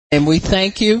And we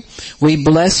thank you, we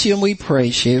bless you, and we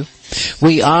praise you.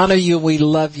 We honor you, we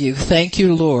love you. Thank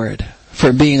you, Lord,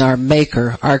 for being our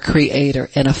maker, our creator,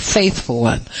 and a faithful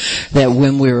one. That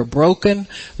when we're broken,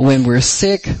 when we're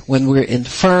sick, when we're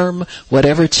infirm,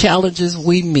 whatever challenges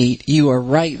we meet, you are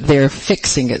right there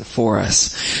fixing it for us.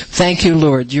 Thank you,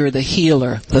 Lord. You're the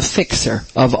healer, the fixer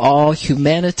of all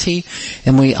humanity.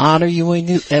 And we honor you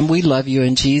and we love you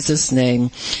in Jesus' name.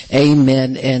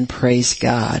 Amen and praise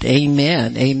God.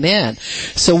 Amen. Amen.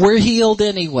 So we're healed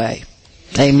anyway.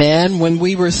 Amen. When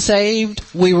we were saved,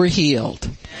 we were healed.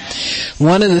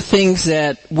 One of the things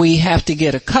that we have to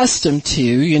get accustomed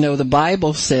to, the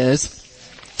Bible says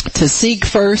to seek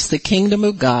first the kingdom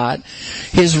of God,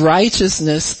 His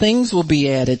righteousness, things will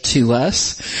be added to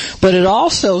us. But it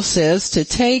also says to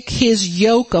take His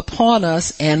yoke upon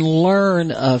us and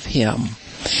learn of Him.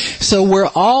 So we're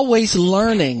always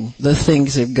learning the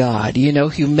things of God.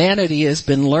 Humanity has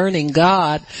been learning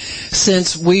God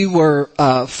since we were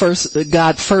God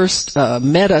first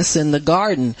met us in the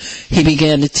garden. He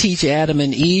began to teach Adam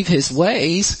and Eve His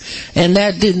ways, and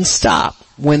that didn't stop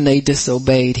when they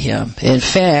disobeyed Him. In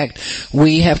fact,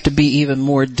 we have to be even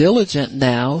more diligent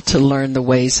now to learn the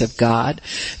ways of God,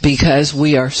 because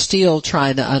we are still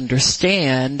trying to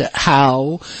understand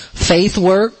how faith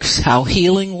works, how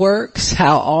healing works,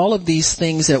 how all of these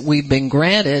things that we've been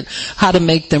granted, how to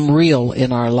make them real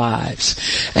in our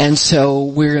lives. And so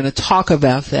we're going to talk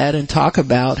about that and talk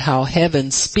about how heaven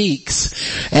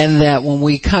speaks, and that when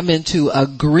we come into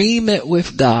agreement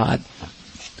with God,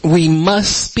 we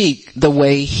must speak the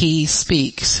way He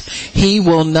speaks. He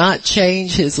will not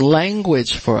change His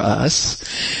language for us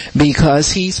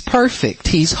because He's perfect.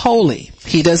 He's holy.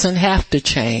 He doesn't have to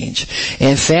change.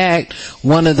 In fact,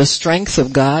 one of the strengths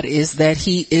of God is that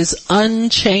He is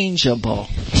unchangeable.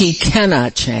 He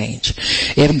cannot change.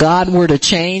 If God were to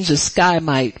change, the sky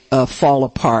might fall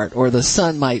apart, or the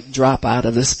sun might drop out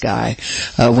of the sky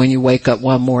when you wake up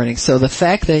one morning. So the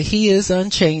fact that He is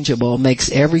unchangeable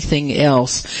makes everything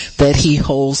else that He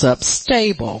holds up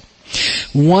stable.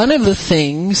 One of the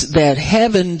things that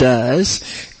heaven does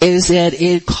is that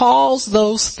it calls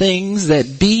those things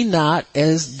that be not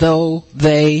as though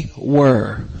they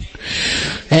were.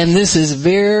 And this is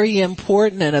very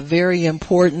important, and a very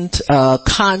important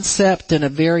concept, and a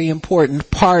very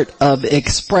important part of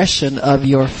expression of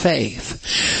your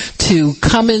faith. To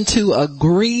come into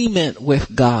agreement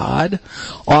with God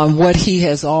on what He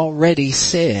has already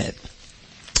said.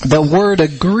 The word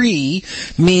agree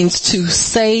means to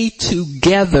say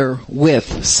together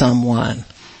with someone.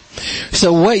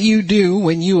 So what you do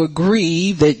when you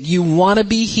agree that you want to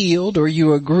be healed, or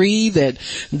you agree that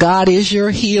God is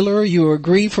your healer, you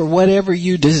agree for whatever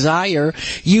you desire,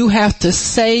 you have to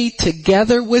say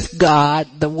together with God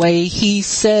the way He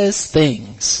says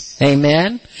things.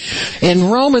 Amen?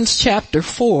 In Romans chapter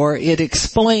 4, it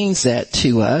explains that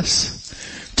to us.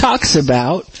 Talks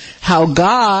about how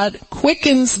God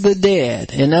quickens the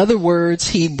dead. In other words,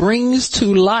 He brings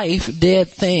to life dead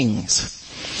things.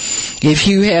 If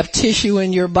you have tissue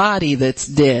in your body that's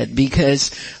dead because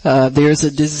there's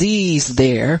a disease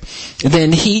there,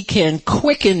 then He can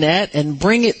quicken that and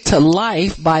bring it to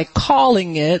life by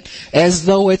calling it as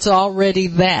though it's already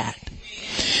that.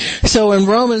 So in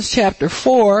Romans chapter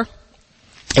 4,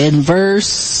 in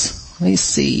verse, let me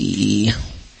see.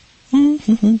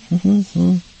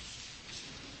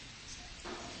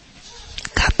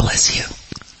 God bless you.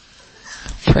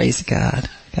 Praise God.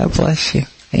 God bless you.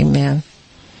 Amen.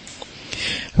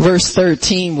 Verse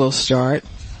 13 we'll start.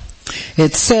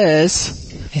 It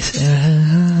says,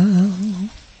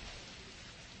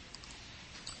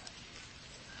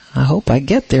 I hope I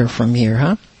get there from here,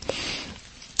 huh?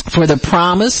 For the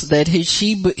promise that he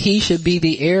should be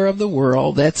the heir of the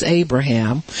world, that's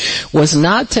Abraham, was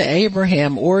not to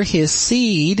Abraham or his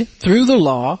seed through the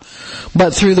law,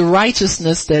 but through the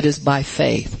righteousness that is by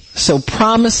faith. So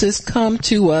promises come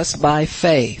to us by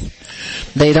faith.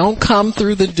 They don't come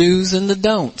through the do's and the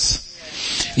don'ts.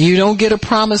 You don't get a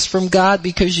promise from God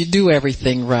because you do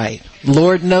everything right.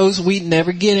 Lord knows we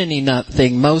never get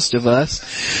anything, most of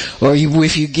us. Or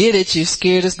if you get it, you're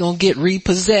scared it's going to get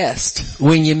repossessed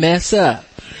when you mess up.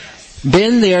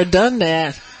 Been there, done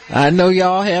that. I know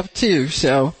y'all have too,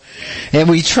 and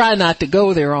we try not to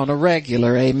go there on a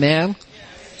regular, amen?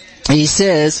 He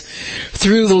says,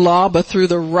 through the law, but through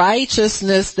the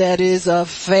righteousness that is of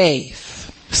faith.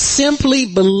 Simply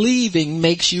believing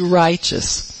makes you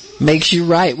righteous. Makes you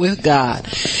right with God.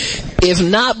 If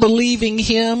not believing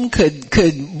Him could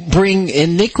bring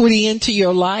iniquity into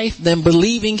your life, then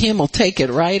believing Him will take it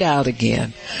right out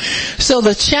again. So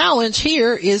the challenge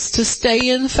here is to stay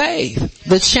in faith.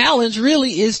 The challenge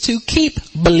really is to keep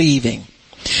believing.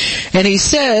 And he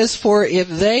says, for if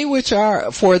they which are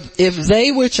of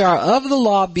the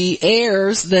law be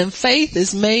heirs, then faith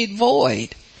is made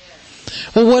void.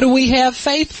 Well, what do we have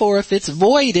faith for if it's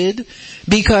voided?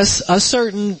 Because a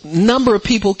certain number of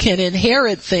people can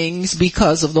inherit things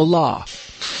because of the law.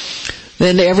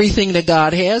 Then everything that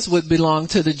God has would belong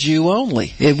to the Jew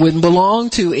only. It wouldn't belong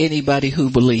to anybody who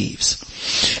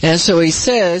believes. And so he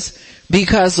says,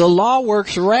 because the law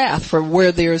works wrath, for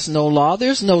where there is no law,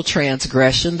 there's no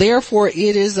transgression. Therefore it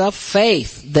is of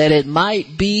faith, that it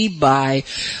might be by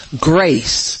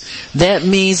grace. That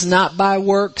means not by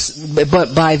works,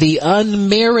 but by the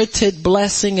unmerited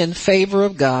blessing and favor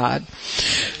of God,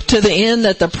 to the end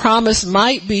that the promise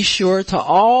might be sure to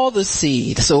all the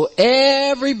seed. So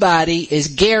everybody is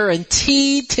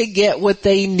guaranteed to get what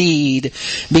they need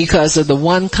because of the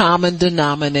one common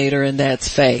denominator, and that's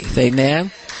faith.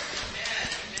 Amen?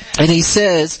 And he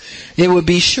says, it would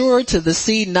be sure to the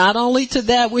seed, not only to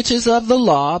that which is of the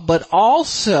law, but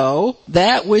also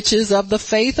that which is of the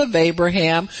faith of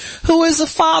Abraham, who is the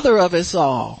father of us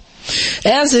all.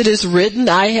 As it is written,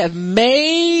 I have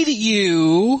made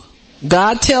you,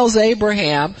 God tells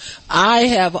Abraham, I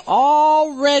have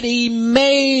already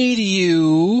made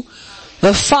you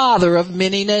the father of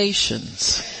many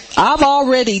nations. I've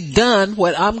already done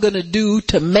what I'm going to do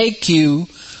to make you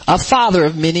a father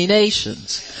of many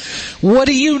nations. What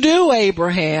do you do,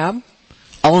 Abraham?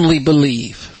 Only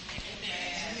believe.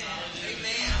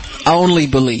 Only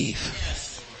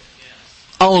believe.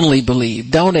 Only believe.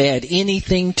 Don't add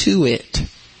anything to it.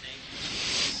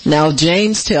 Now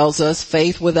James tells us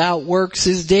faith without works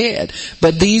is dead.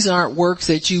 But these aren't works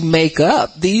that you make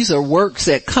up. These are works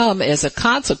that come as a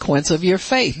consequence of your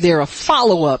faith. They're a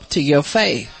follow-up to your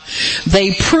faith.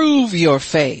 They prove your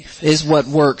faith is what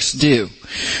works do.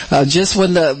 Just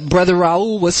when the Brother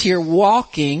Raul was here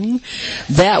walking,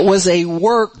 that was a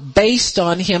work based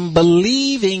on him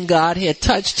believing God had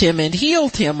touched him and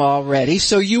healed him already.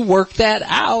 So you work that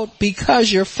out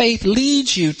because your faith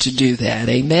leads you to do that.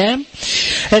 Amen?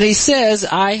 And he says,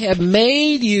 I have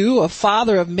made you a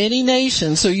father of many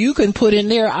nations. So you can put in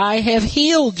there, I have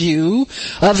healed you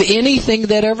of anything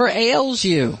that ever ails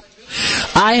you.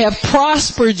 I have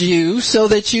prospered you so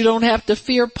that you don't have to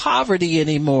fear poverty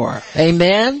anymore.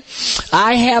 Amen.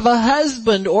 I have a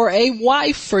husband or a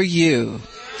wife for you.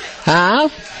 Huh?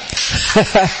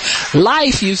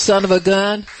 Life, you son of a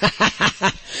gun.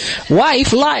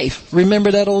 Wife, life.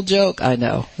 Remember that old joke? I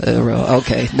know.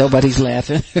 Okay, nobody's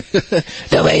laughing.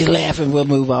 Nobody's laughing. We'll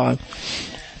move on.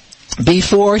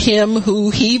 Before him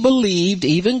who he believed,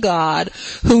 even God,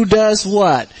 who does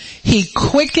what? He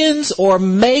quickens or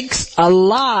makes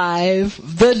alive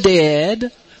the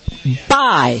dead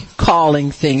by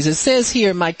calling things. It says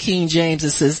here in my King James,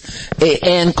 it says,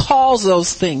 and calls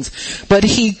those things. But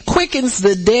he quickens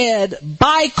the dead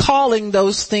by calling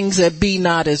those things that be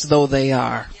not as though they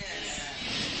are.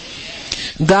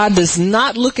 God does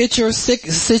not look at your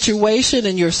situation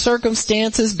and your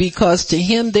circumstances because to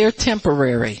him they're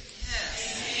temporary.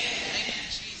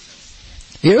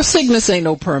 Your sickness ain't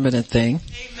no permanent thing.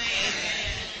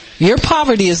 Your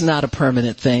poverty is not a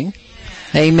permanent thing.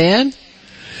 Amen.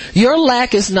 Your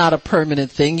lack is not a permanent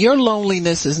thing. Your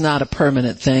loneliness is not a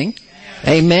permanent thing.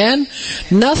 Amen.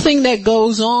 Nothing that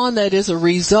goes on that is a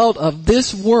result of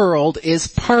this world is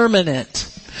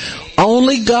permanent.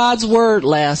 Only God's word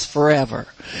lasts forever.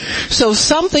 So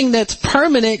something that's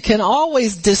permanent can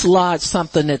always dislodge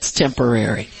something that's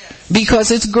temporary because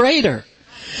it's greater.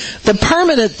 The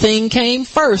permanent thing came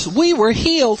first. We were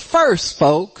healed first,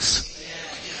 folks.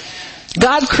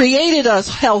 God created us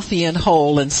healthy and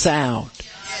whole and sound.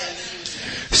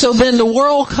 So then the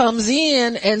world comes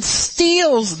in and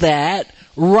steals that,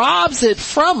 robs it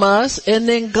from us, and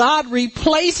then God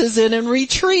replaces it and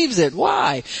retrieves it.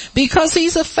 Why? Because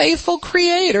he's a faithful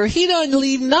creator. He doesn't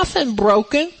leave nothing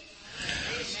broken.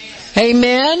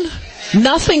 Amen.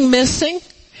 Nothing missing.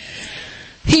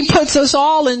 He puts us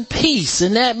all in peace,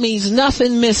 and that means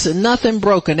nothing missing, nothing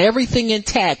broken, everything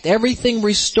intact, everything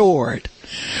restored.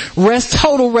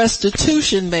 Total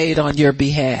restitution made on your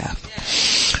behalf.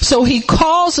 So he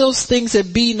calls those things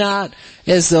that be not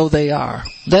as though they are.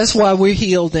 That's why we're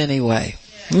healed anyway.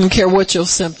 I don't care what your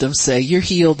symptoms say, you're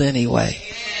healed anyway.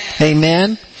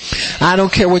 Amen. I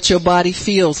don't care what your body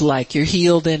feels like, you're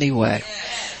healed anyway.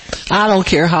 I don't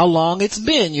care how long it's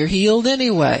been, you're healed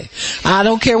anyway. I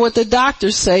don't care what the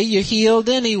doctors say, you're healed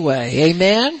anyway.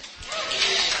 Amen?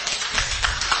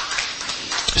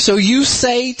 So you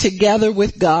say together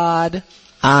with God,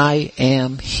 I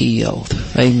am healed.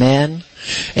 Amen?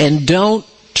 And don't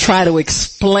try to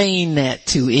explain that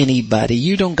to anybody.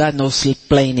 You don't got no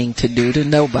explaining to do to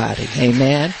nobody.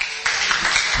 Amen?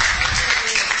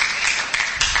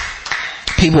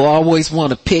 People always want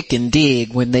to pick and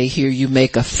dig when they hear you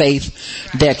make a faith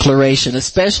declaration,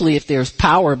 especially if there's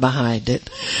power behind it.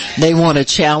 They want to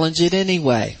challenge it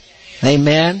anyway.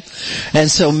 Amen. And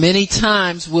so many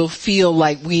times we'll feel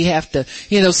like we have to,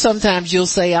 sometimes you'll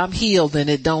say, I'm healed, and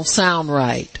it don't sound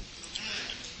right.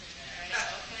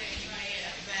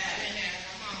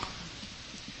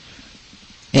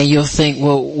 And you'll think,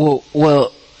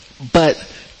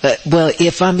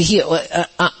 if I'm healed,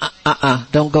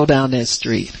 don't go down that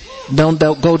street. Don't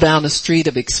go down the street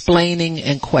of explaining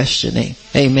and questioning.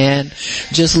 Amen.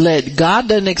 Just God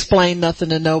doesn't explain nothing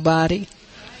to nobody.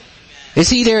 Is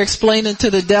he there explaining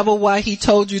to the devil why he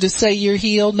told you to say you're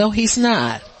healed? No, he's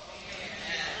not.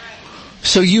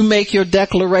 So you make your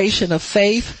declaration of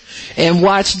faith and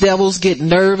watch devils get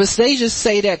nervous. They just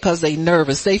say that because they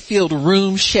nervous. They feel the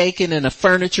room shaking and the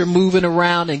furniture moving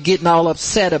around and getting all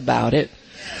upset about it.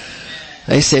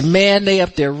 They say, man, they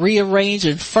up there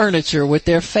rearranging furniture with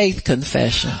their faith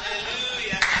confession.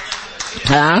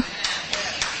 Huh?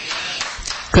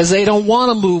 Because they don't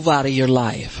want to move out of your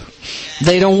life.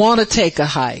 They don't want to take a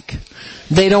hike.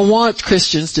 They don't want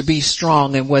Christians to be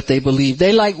strong in what they believe.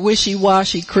 They like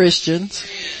wishy-washy Christians,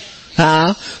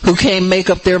 who can't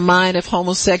make up their mind if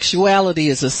homosexuality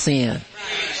is a sin.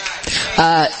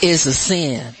 Is a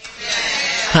sin.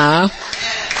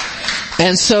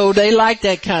 And so they like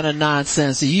that kind of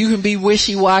nonsense. You can be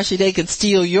wishy-washy. They can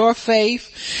steal your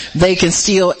faith. They can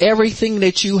steal everything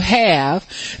that you have,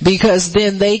 because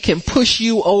then they can push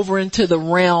you over into the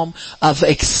realm of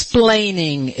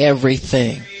explaining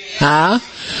everything.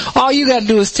 All you gotta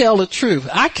do is tell the truth.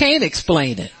 I can't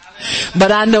explain it,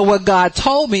 but I know what God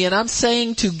told me, and I'm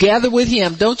saying together with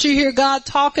him. Don't you hear God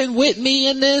talking with me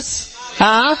in this?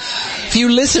 If you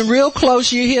listen real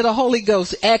close, you hear the Holy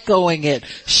Ghost echoing it.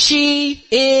 She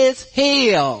is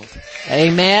healed.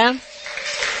 Amen.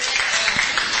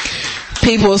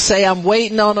 People will say, I'm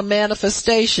waiting on a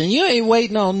manifestation. You ain't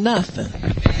waiting on nothing.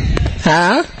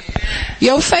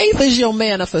 Your faith is your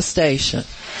manifestation.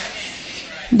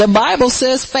 The Bible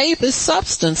says faith is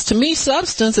substance. To me,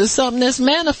 substance is something that's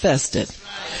manifested.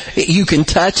 You can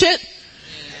touch it.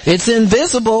 It's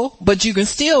invisible, but you can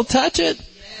still touch it.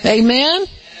 Amen?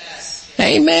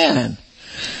 Amen.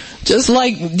 Just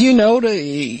like,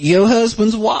 your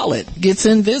husband's wallet gets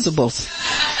invisible.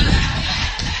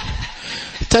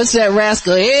 Touch that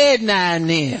rascal head now and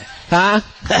then.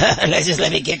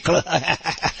 Let me get close.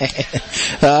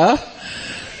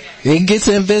 It gets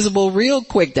invisible real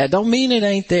quick. That don't mean it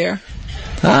ain't there.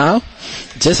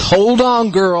 Just hold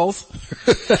on, girls.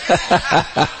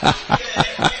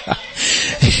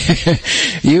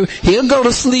 He'll go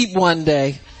to sleep one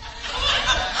day.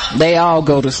 They all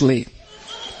go to sleep.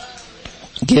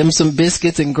 Give him some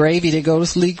biscuits and gravy, they go to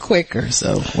sleep quicker.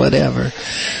 So whatever.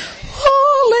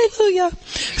 Hallelujah.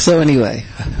 So anyway,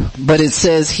 but it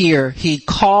says here, he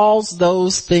calls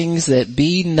those things that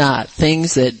be not,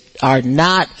 things that are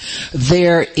not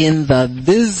there in the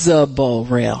visible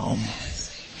realm.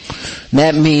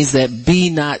 That means that be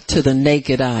not to the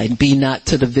naked eye, be not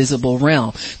to the visible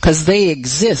realm, because they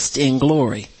exist in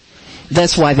glory.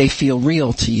 That's why they feel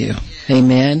real to you.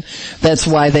 Amen. That's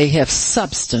why they have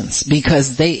substance,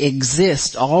 because they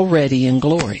exist already in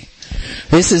glory.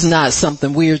 This is not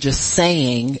something we're just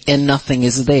saying and nothing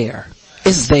is there.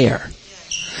 It's there.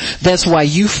 That's why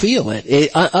you feel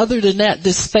it. Other than that,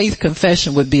 this faith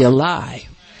confession would be a lie.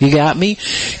 You got me?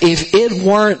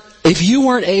 If you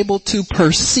weren't able to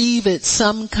perceive it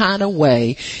some kind of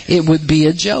way, it would be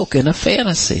a joke and a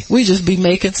fantasy. We'd just be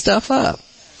making stuff up,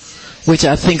 which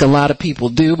I think a lot of people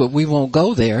do, but we won't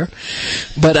go there.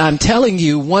 But I'm telling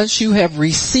you, once you have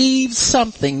received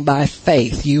something by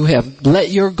faith, you have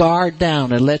let your guard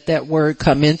down and let that word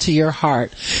come into your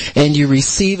heart, and you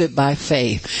receive it by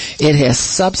faith. It has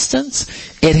substance.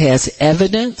 It has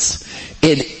evidence.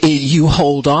 You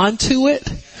hold on to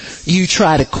it. You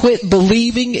try to quit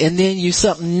believing, and then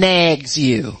something nags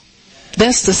you.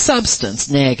 That's the substance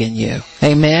nagging you.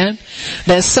 Amen.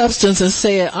 That substance is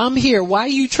saying, I'm here. Why are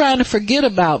you trying to forget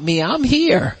about me? I'm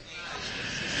here.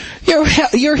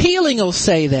 Your healing will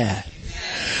say that.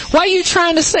 Why are you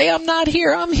trying to say I'm not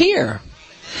here? I'm here.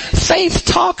 Faith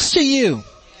talks to you.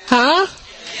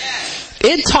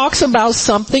 It talks about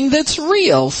something that's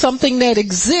real, something that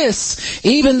exists.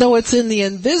 Even though it's in the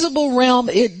invisible realm,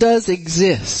 it does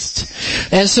exist.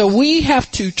 And so we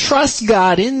have to trust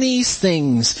God in these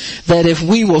things, that if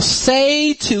we will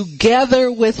say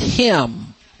together with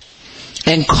him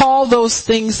and call those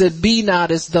things that be not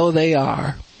as though they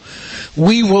are,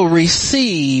 we will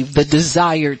receive the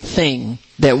desired thing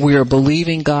that we're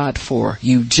believing God for.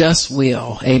 You just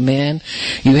will. Amen.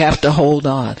 You have to hold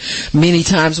on. Many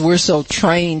times we're so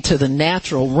trained to the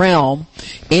natural realm.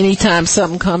 Anytime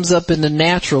something comes up in the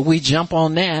natural, we jump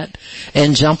on that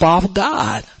and jump off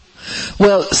God.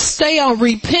 Well, stay on,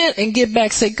 repent and get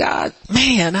back. Say, God,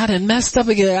 man, I done messed up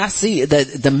again. I see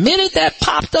that the minute that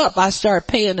popped up, I started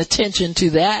paying attention to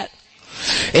that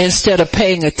instead of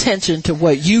paying attention to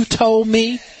what you told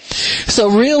me. So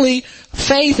really,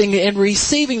 faith and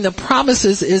receiving the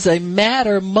promises is a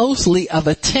matter mostly of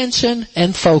attention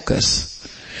and focus.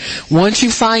 Once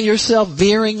you find yourself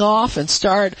veering off and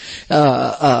start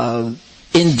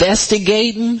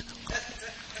investigating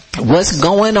what's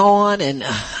going on, and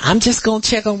I'm just going to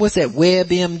check on what's that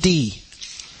WebMD.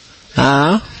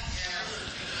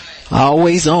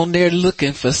 Always on there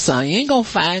looking for something. You ain't going to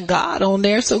find God on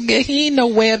there, so he ain't no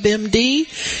WebMD.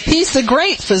 He's the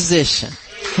great physician.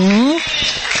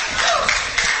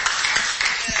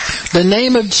 The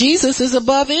name of Jesus is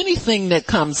above anything that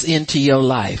comes into your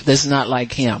life that's not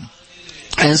like him.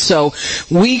 And so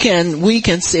we can,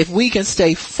 if we can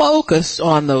stay focused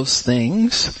on those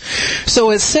things.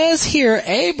 So it says here,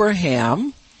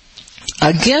 Abraham,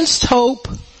 against hope,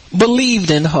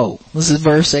 believed in hope. This is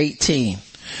verse 18.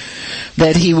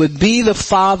 That he would be the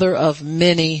father of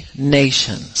many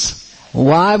nations.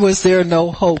 Why was there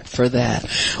no hope for that?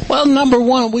 Well, number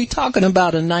one, we're talking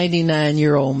about a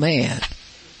 99-year-old man.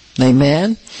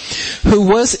 Amen. Who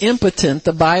was impotent.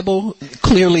 The Bible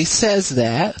clearly says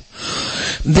that.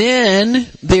 Then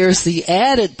there's the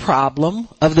added problem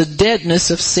of the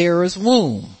deadness of Sarah's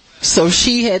womb. So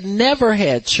she had never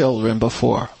had children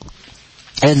before.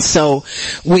 And so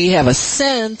we have a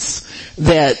sense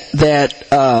that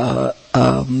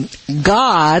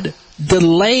God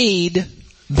delayed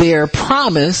their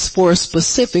promise for a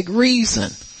specific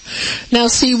reason. Now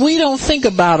see, we don't think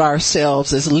about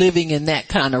ourselves as living in that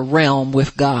kind of realm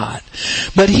with God.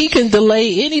 But he can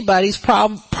delay anybody's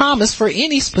promise for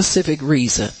any specific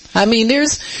reason. I mean,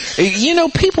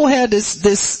 people have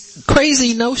this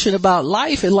crazy notion about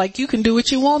life and like you can do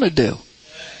what you want to do.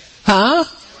 But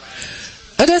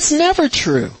that's never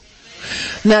true.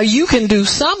 Now you can do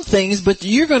some things, but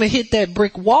you're going to hit that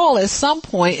brick wall at some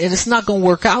point and it's not going to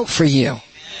work out for you.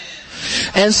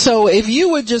 And so if you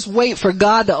would just wait for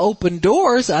God to open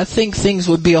doors, I think things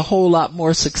would be a whole lot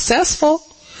more successful.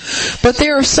 But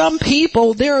there are some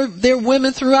people, there are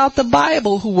women throughout the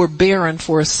Bible who were barren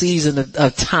for a season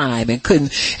of time and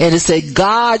couldn't, and it said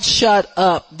God shut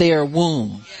up their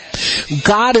womb.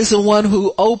 God is the one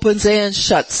who opens and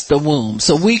shuts the womb.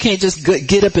 So we can't just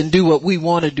get up and do what we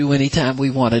want to do anytime we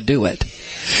want to do it.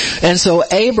 And so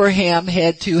Abraham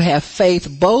had to have faith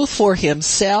both for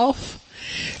himself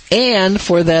and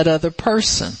for that other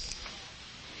person.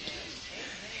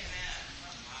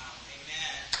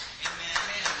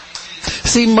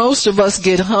 See, most of us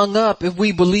get hung up if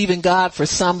we believe in God for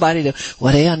somebody to,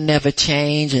 well, they'll never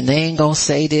change and they ain't gonna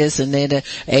say this and then that.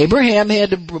 Abraham had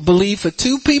to believe for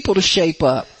two people to shape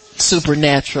up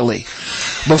supernaturally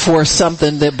before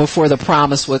the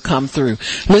promise would come through.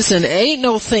 Listen, ain't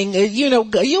no thing,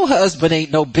 your husband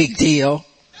ain't no big deal.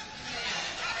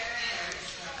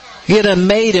 You done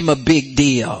made him a big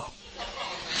deal.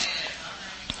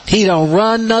 He don't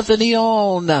run nothing, he don't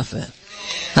own nothing.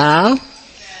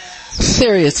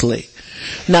 Seriously.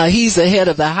 Now he's the head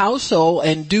of the household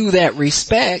and due that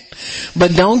respect,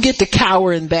 but don't get to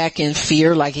cowering back in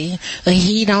fear like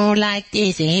he don't like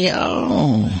this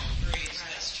and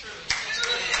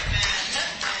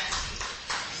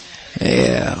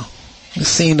Yeah. I've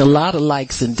seen a lot of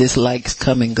likes and dislikes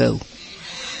come and go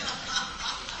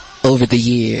over the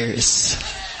years.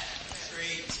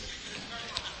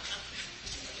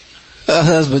 Her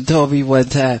husband told me one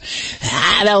time,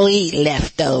 I don't eat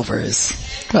leftovers.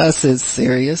 I said,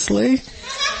 seriously?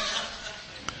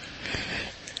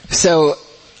 So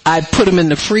I put them in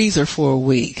the freezer for a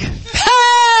week.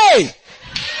 Hey!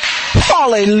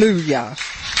 Hallelujah!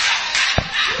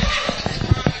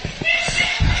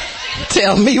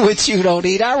 Tell me what you don't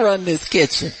eat. I run this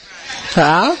kitchen.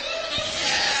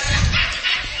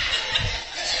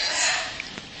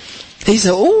 He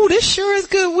said, oh, this sure is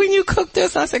good. When you cook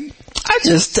this, I said, a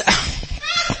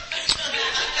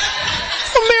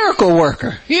miracle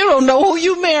worker. You don't know who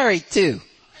you married to.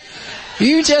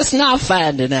 You just not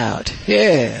finding out.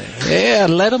 Yeah,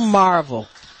 let them marvel.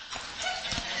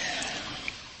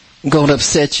 Gonna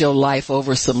upset your life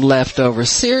over some leftovers.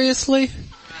 Seriously?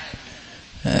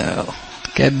 Oh,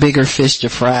 got bigger fish to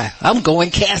fry. I'm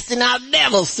going casting out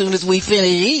devils as soon as we finish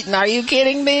eating. Are you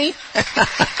kidding me?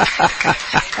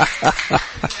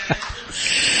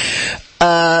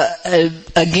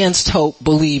 Against hope,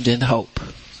 believed in hope.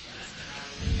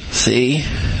 See,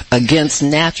 against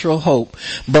natural hope,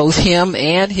 both him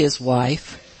and his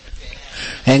wife.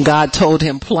 And God told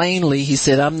him plainly, he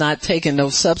said, I'm not taking no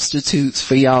substitutes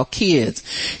for y'all kids.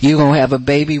 You're going to have a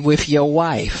baby with your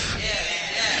wife.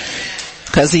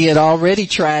 Because he had already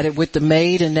tried it with the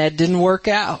maid and that didn't work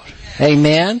out.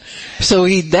 Amen. So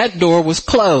that door was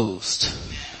closed.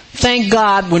 Thank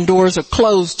God when doors are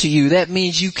closed to you, that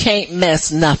means you can't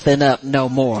mess nothing up no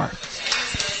more.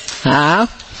 Huh?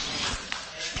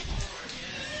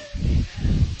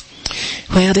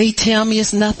 Well, they tell me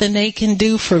it's nothing they can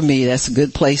do for me. That's a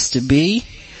good place to be.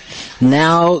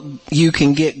 Now you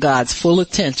can get God's full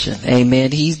attention.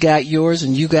 Amen. He's got yours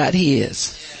and you got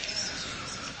his.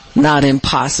 Not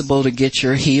impossible to get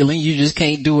your healing. You just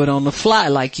can't do it on the fly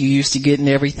like you used to getting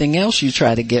everything else you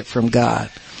try to get from God.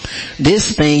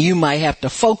 This thing you might have to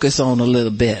focus on a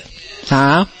little bit.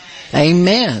 Huh?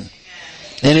 Amen.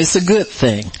 And it's a good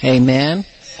thing. Amen.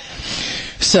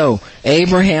 So,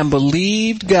 Abraham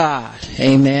believed God.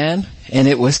 Amen. And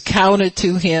it was counted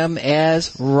to him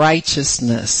as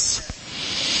righteousness.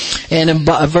 And in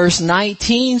verse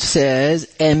 19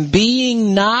 says, and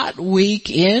being not weak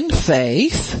in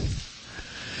faith,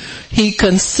 he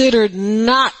considered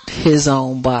not his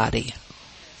own body.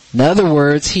 In other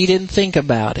words, he didn't think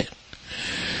about it.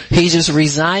 He just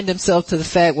resigned himself to the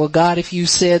fact, well, God, if you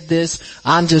said this,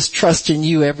 I'm just trusting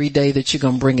you every day that you're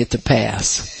going to bring it to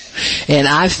pass. And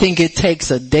I think it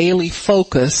takes a daily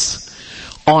focus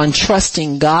on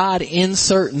trusting God in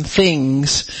certain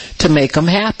things to make them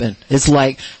happen. It's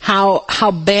like,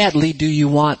 how badly do you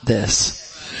want this?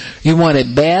 You want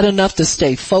it bad enough to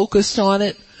stay focused on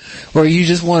it? Or you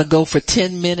just want to go for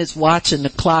 10 minutes watching the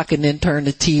clock and then turn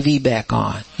the TV back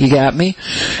on? You got me?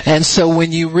 And so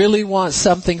when you really want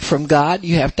something from God,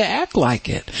 you have to act like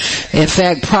it. In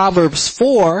fact, Proverbs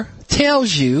 4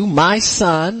 tells you, my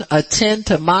son, attend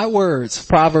to my words.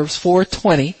 Proverbs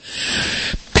 4:20.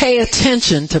 Pay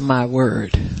attention to my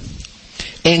word.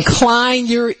 Incline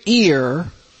your ear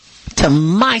to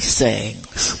my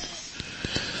sayings.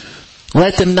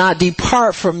 Let them not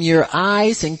depart from your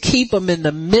eyes, and keep them in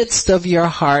the midst of your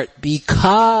heart,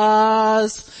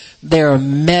 because they're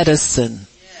medicine.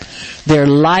 They're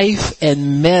life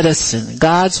and medicine.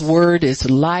 God's word is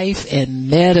life and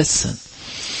medicine.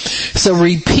 So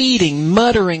repeating,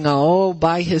 muttering, oh,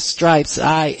 by his stripes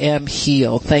I am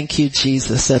healed. Thank you,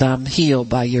 Jesus, that I'm healed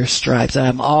by your stripes.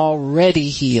 I'm already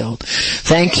healed.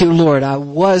 Thank you, Lord, I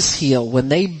was healed. When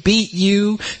they beat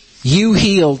you, you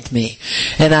healed me.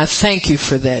 And I thank you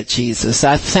for that, Jesus.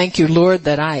 I thank you, Lord,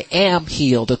 that I am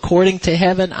healed. According to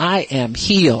heaven, I am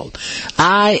healed.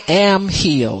 I am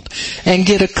healed. And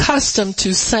get accustomed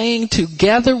to saying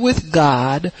together with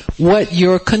God what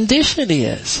your condition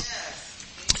is.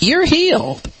 You're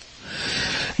healed.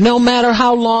 No matter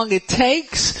how long it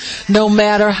takes, no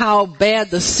matter how bad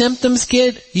the symptoms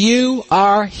get, you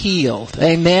are healed.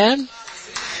 Amen?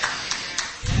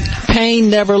 Pain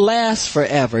never lasts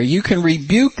forever. You can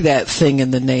rebuke that thing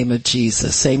in the name of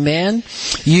Jesus. Amen?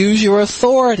 Use your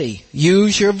authority.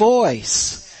 Use your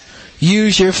voice.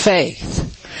 Use your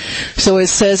faith. So it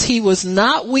says he was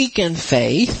not weak in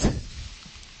faith.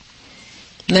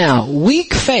 Now,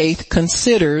 weak faith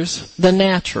considers the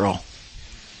natural.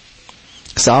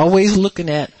 It's always looking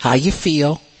at how you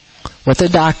feel, what the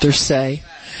doctors say,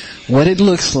 what it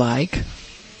looks like,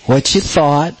 what you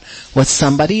thought, what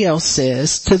somebody else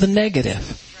says, to the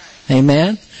negative.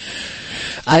 Amen?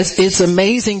 It's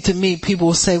amazing to me. People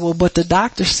will say, well, but the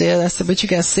doctor said, I said, but you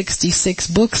got 66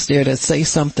 books there that say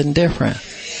something different.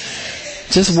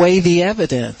 Just weigh the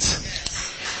evidence.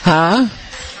 Huh?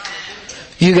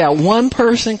 You got one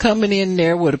person coming in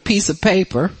there with a piece of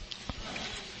paper.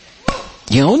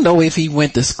 You don't know if he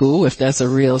went to school, if that's a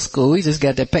real school. He just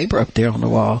got that paper up there on the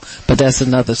wall. But that's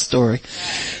another story.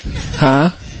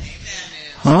 Huh?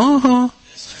 Uh-huh.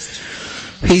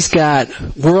 He's got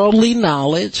worldly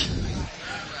knowledge,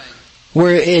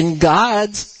 wherein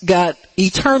God's got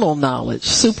eternal knowledge,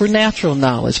 supernatural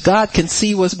knowledge. God can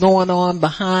see what's going on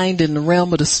behind in the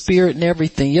realm of the spirit and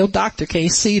everything. Your doctor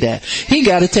can't see that. He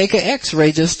got to take an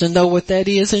x-ray just to know what that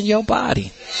is in your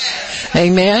body.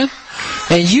 Amen?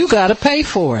 And you got to pay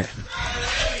for it.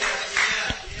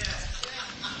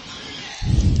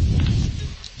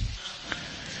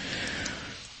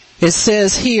 It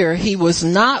says here, he was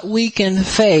not weak in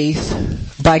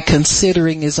faith by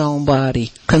considering his own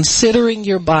body. Considering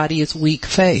your body is weak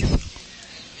faith.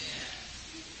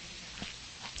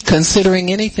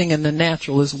 Considering anything in the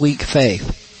natural is weak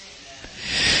faith.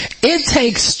 It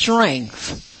takes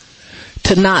strength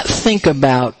to not think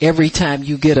about every time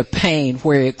you get a pain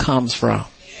where it comes from.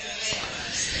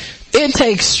 It It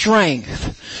takes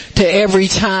strength to every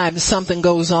time something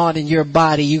goes on in your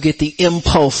body, you get the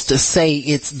impulse to say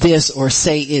it's this or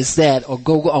say it's that or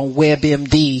go on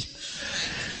WebMD.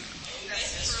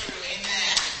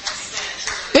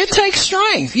 It takes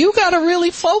strength. You gotta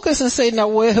really focus and say,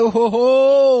 no,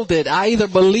 hold it. I either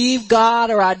believe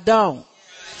God or I don't.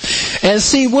 And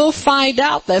see, we'll find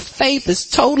out that faith is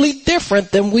totally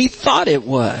different than we thought it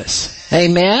was.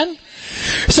 Amen?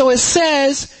 So it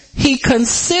says, he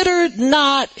considered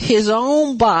not his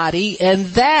own body, and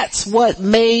that's what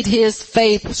made his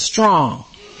faith strong.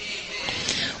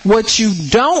 What you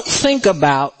don't think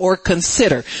about or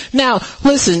consider. Now,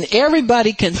 listen,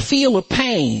 everybody can feel a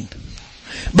pain.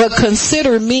 But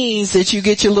consider means that you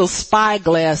get your little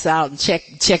spyglass out and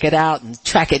check it out and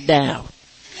track it down.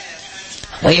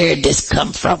 Where did this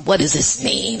come from? What does this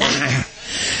mean?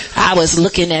 I was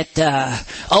looking at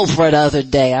Oprah the other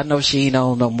day. I know she ain't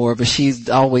on no more, but she's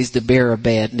always the bearer of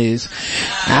bad news.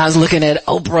 I was looking at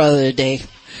Oprah the other day,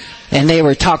 and they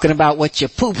were talking about what your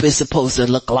poop is supposed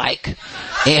to look like.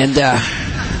 And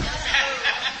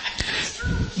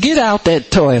get out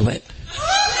that toilet.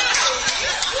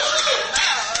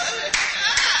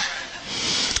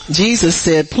 Jesus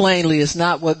said plainly, it's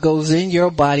not what goes in your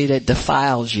body that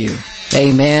defiles you.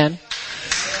 Amen.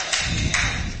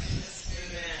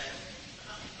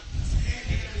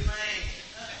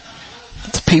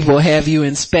 People have you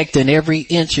inspecting every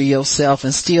inch of yourself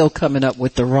and still coming up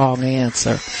with the wrong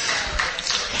answer.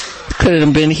 Could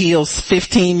have been healed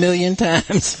 15 million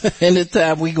times in the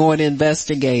time we go in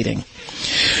investigating.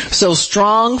 So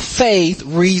strong faith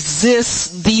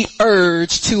resists the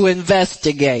urge to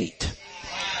investigate.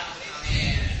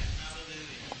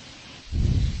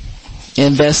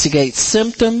 Investigate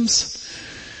symptoms.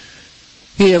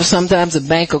 You know, sometimes a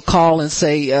bank will call and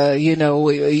say,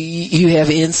 you have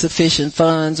insufficient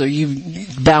funds, or you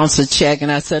bounce a check.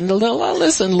 And I said, no,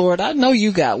 listen, Lord, I know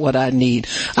you got what I need.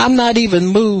 I'm not even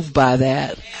moved by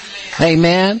that.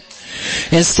 Amen.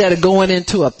 Instead of going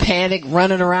into a panic,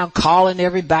 running around calling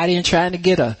everybody and trying to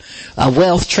get a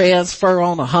wealth transfer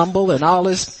on a humble and all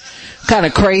this kind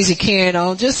of crazy carrying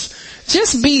on, just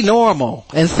be normal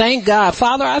and thank God.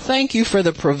 Father, I thank you for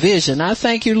the provision. I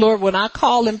thank you, Lord, when I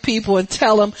call them people and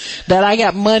tell them that I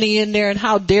got money in there and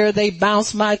how dare they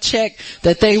bounce my check,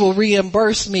 that they will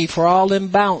reimburse me for all them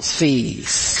bounce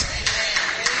fees.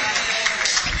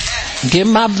 Give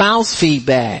my bounce fee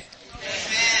back.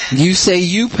 You say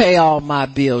you pay all my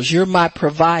bills. You're my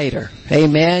provider.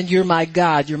 Amen. You're my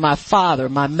God. You're my Father,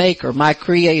 my Maker, my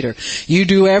Creator. You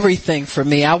do everything for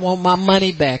me. I want my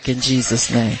money back in Jesus'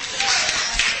 name.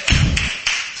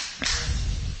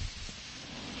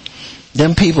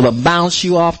 Them people will bounce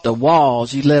you off the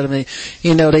walls. You let them,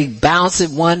 they bounce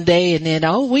it one day and then,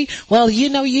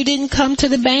 you didn't come to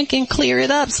the bank and clear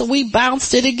it up, so we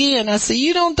bounced it again. I said,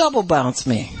 you don't double bounce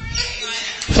me.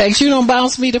 In fact, you don't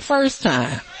bounce me the first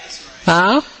time.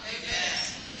 Huh?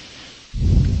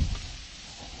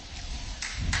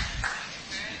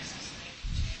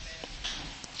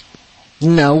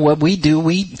 No, what we do,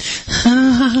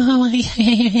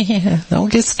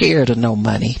 don't get scared of no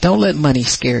money. Don't let money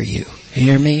scare you. You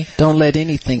hear me? Don't let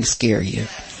anything scare you.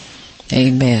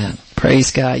 Amen. Praise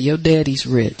God. Your daddy's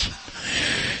rich.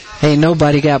 Ain't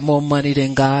nobody got more money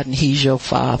than God, and he's your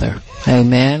Father.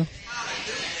 Amen.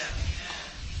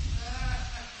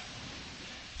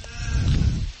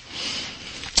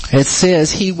 It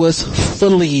says he was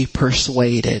fully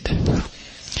persuaded.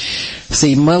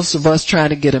 See, most of us try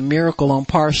to get a miracle on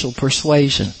partial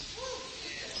persuasion.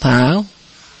 Huh?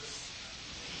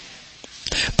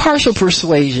 Partial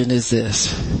persuasion is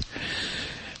this.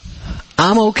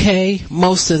 I'm okay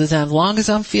most of the time. As long as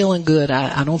I'm feeling good,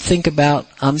 I don't think about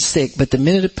I'm sick. But the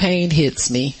minute the pain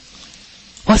hits me,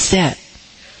 what's that?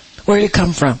 Where did it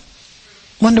come from?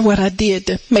 Wonder what I did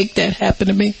to make that happen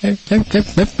to me.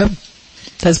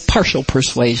 That's partial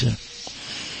persuasion.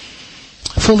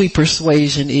 Fully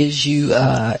persuasion is you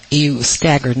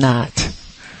stagger not.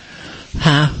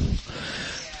 Huh?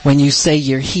 When you say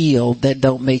you're healed, that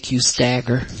don't make you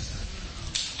stagger.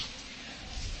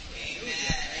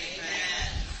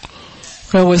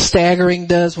 Well, what staggering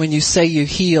does, when you say you're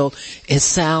healed, it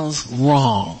sounds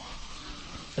wrong.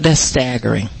 That's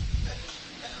staggering.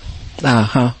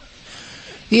 Uh-huh.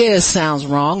 Yeah, it sounds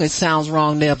wrong. It sounds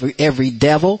wrong to every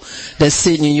devil that's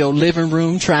sitting in your living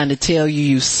room trying to tell you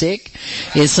you're sick.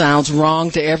 It sounds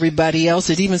wrong to everybody else.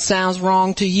 It even sounds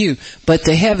wrong to you. But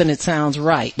to heaven it sounds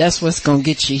right. That's what's going to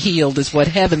get you healed, is what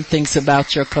heaven thinks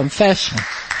about your confession.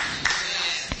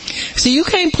 See, you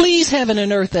can't please heaven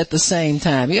and earth at the same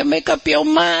time. You gotta make up your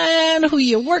mind who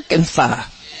you're working for.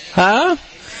 Huh?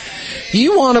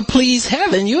 You want to please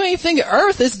heaven. You ain't thinking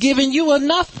earth is giving you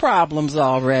enough problems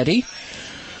already.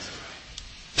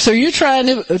 So you're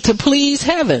trying to please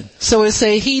heaven. So it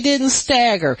say he didn't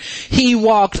stagger. He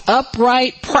walked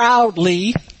upright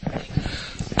proudly.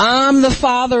 I'm the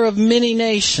father of many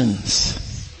nations.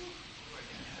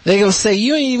 They gonna say,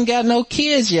 you ain't even got no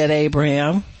kids yet,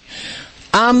 Abraham.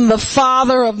 I'm the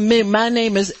father of many. My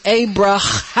name is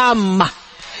Abraham.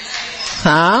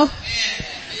 Huh?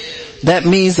 That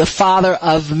means the father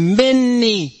of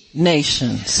many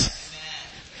nations.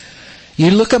 You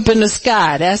look up in the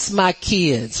sky, that's my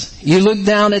kids. You look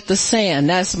down at the sand,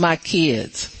 that's my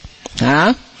kids.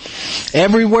 Huh?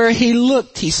 Everywhere he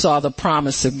looked, he saw the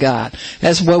promise of God.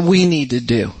 That's what we need to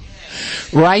do.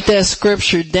 Write that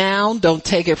scripture down. Don't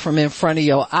take it from in front of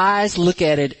your eyes. Look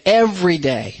at it every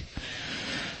day.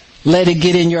 Let it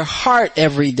get in your heart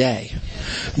every day.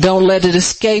 Don't let it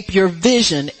escape your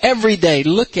vision every day.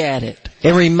 Look at it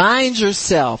and remind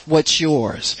yourself what's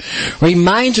yours.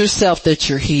 Remind yourself that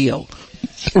you're healed.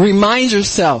 Remind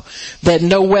yourself that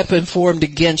no weapon formed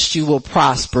against you will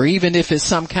prosper, even if it's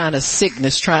some kind of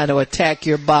sickness trying to attack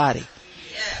your body.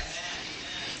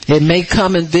 It may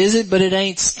come and visit, but it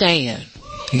ain't staying.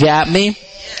 You got me? You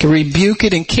can rebuke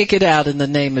it and kick it out in the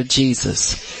name of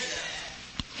Jesus.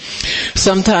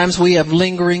 Sometimes we have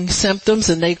lingering symptoms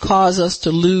and they cause us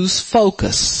to lose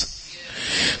focus.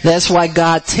 That's why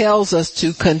God tells us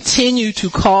to continue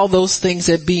to call those things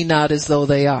that be not as though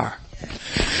they are.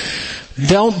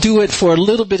 Don't do it for a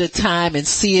little bit of time and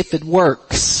see if it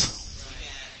works.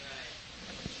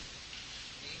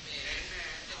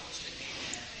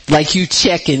 Like you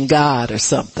checking God or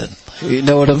something. You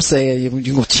know what I'm saying?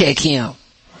 You're going to check him.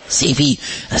 See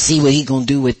what he going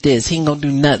to do with this. He ain't going to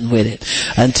do nothing with it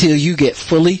until you get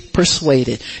fully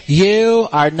persuaded. You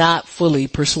are not fully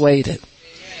persuaded,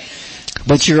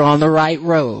 but you're on the right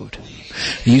road.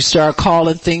 You start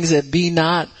calling things that be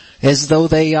not as though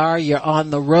they are, you're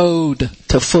on the road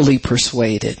to fully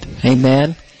persuaded.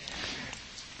 Amen.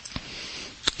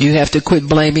 You have to quit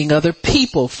blaming other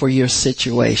people for your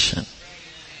situation.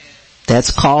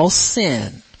 That's called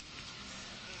sin.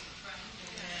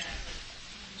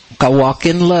 Go walk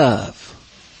in love.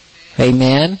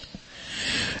 Amen.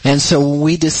 And so when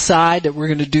we decide that we're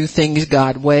going to do things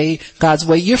God's way,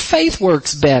 your faith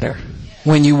works better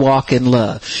when you walk in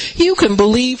love. You can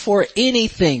believe for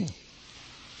anything.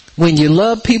 When you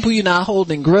love people, you're not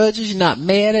holding grudges, you're not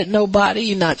mad at nobody,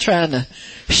 you're not trying to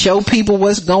show people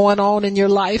what's going on in your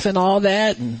life and all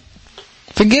that. And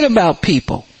forget about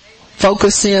people.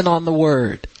 Focus in on the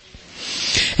word.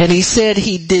 And he said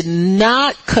he did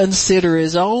not consider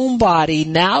his own body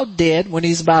now dead when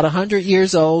he's about 100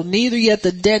 years old, neither yet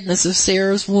the deadness of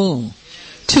Sarah's womb.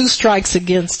 2 strikes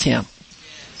against him.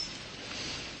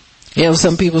 You know,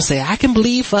 some people say, I can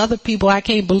believe for other people, I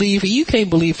can't believe for you. You can't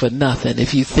believe for nothing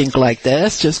if you think like that.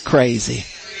 That's just crazy.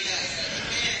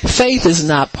 Faith is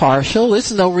not partial.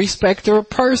 It's no respecter of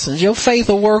persons. Your faith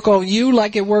will work on you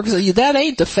like it works on you. That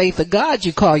ain't the faith of God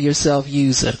you call yourself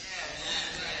using.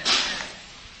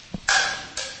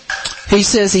 He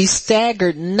says he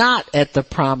staggered not at the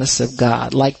promise of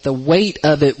God, like the weight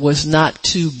of it was not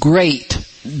too great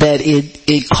that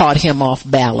it caught him off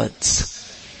balance.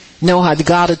 You know how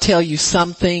God will tell you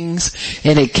some things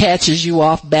and it catches you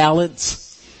off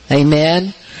balance?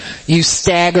 Amen. You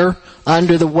stagger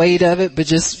under the weight of it, but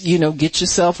just, get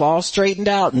yourself all straightened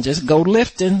out and just go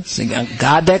lifting. Say,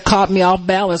 God, that caught me off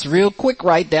balance real quick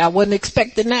right there. I wasn't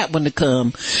expecting that one to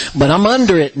come, but I'm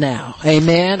under it now.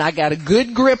 Amen. I got a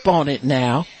good grip on it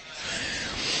now.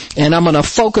 And I'm going to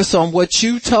focus on what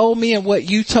you told me and what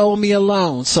you told me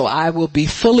alone. So I will be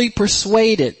fully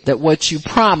persuaded that what you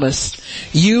promised,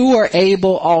 you are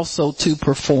able also to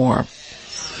perform.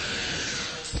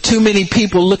 Too many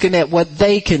people looking at what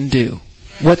they can do,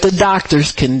 what the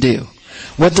doctors can do,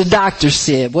 what the doctor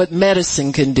said, what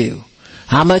medicine can do,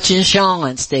 how much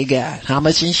insurance they got, how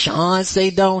much insurance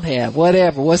they don't have,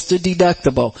 whatever, what's the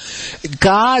deductible.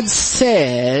 God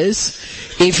says,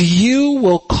 if you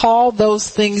will call those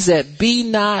things that be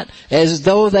not as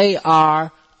though they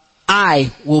are,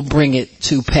 I will bring it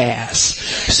to pass.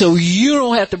 So you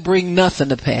don't have to bring nothing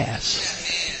to pass.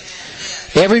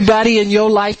 Everybody in your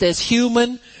life that's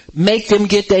human, make them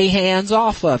get their hands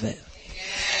off of it.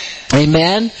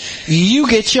 Amen. You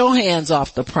get your hands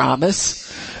off the promise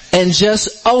and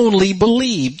just only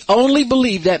believe. Only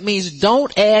believe. That means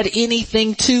don't add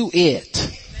anything to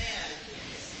it.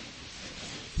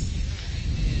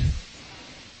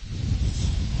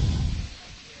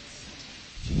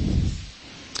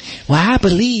 Well, I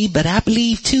believe, but I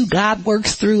believe too God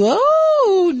works through.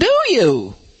 Oh, do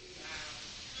you?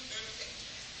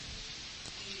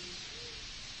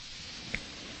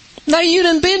 Now you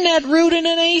done been that root and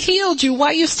it ain't healed you.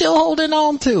 Why you still holding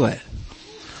on to it?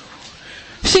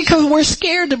 See, cause we're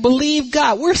scared to believe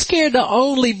God. We're scared to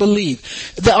only believe.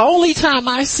 The only time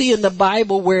I see in the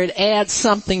Bible where it adds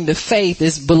something to faith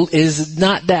is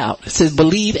not doubt. It says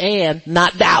believe and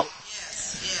not doubt.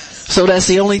 So that's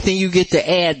the only thing you get to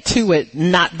add to it,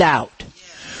 not doubt.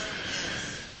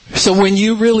 So when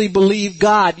you really believe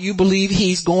God, you believe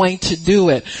He's going to do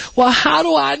it. Well, how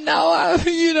do I know?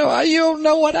 You don't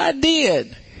know what I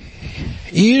did.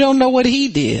 You don't know what He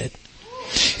did.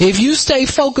 If you stay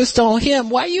focused on Him,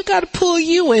 why you gotta pull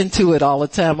you into it all the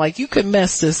time? Like you can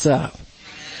mess this up.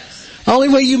 Only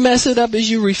way you mess it up is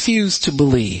you refuse to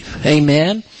believe.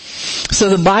 Amen? So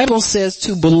the Bible says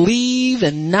to believe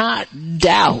and not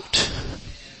doubt.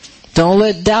 Don't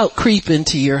let doubt creep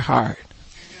into your heart.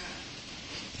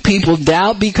 People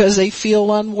doubt because they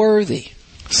feel unworthy.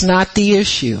 It's not the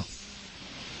issue.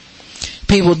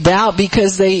 People doubt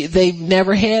because they've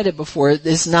never had it before.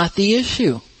 It's not the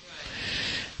issue.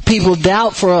 People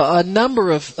doubt for a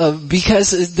number of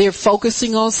because they're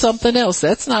focusing on something else.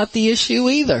 That's not the issue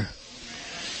either.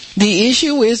 The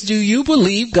issue is, do you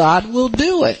believe God will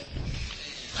do it?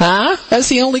 Huh? That's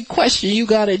the only question you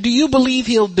gotta, do you believe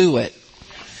He'll do it?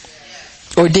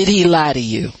 Or did He lie to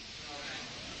you?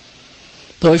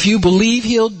 So if you believe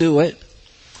He'll do it,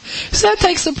 so that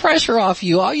takes the pressure off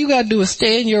you. All you gotta do is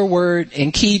stay in your word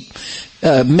and keep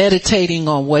meditating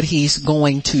on what He's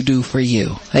going to do for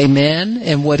you. Amen?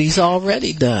 And what He's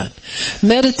already done.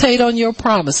 Meditate on your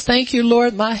promise. Thank you,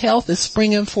 Lord, my health is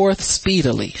springing forth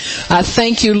speedily. I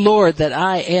thank you, Lord, that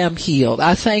I am healed.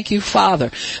 I thank you, Father,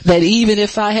 that even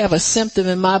if I have a symptom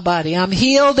in my body, I'm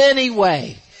healed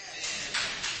anyway.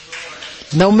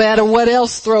 No matter what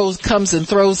else comes and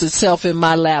throws itself in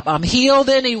my lap, I'm healed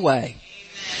anyway.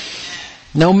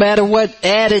 No matter what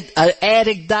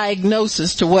added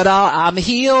diagnosis to what I'm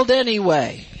healed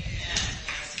anyway.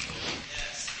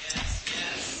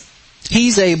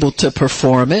 He's able to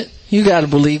perform it. You gotta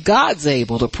believe God's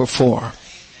able to perform.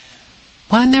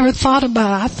 Well, I never thought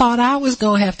about it. I thought I was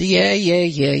gonna have to, yeah.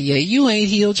 You ain't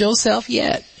healed yourself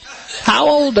yet. How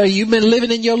old are you? You've been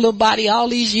living in your little body all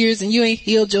these years and you ain't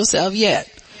healed yourself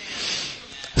yet.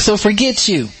 So forget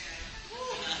you.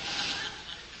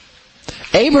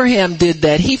 Abraham did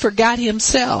that. He forgot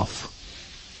himself.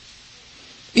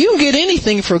 You don't get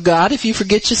anything from God if you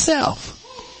forget yourself.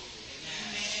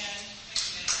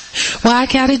 Well, I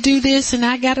gotta do this and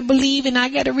I gotta believe and I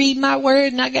gotta read my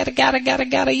word and I gotta.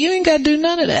 You ain't gotta do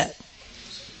none of that.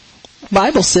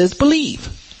 Bible says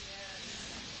believe.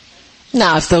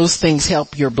 Now, if those things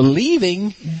help your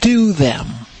believing, do them.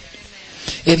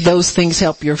 If those things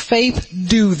help your faith,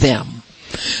 do them.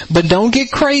 But don't get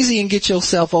crazy and get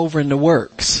yourself over in the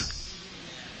works.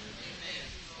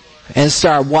 And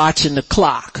start watching the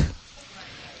clock.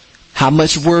 How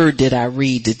much word did I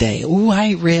read today? Ooh, I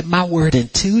ain't read my word in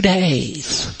 2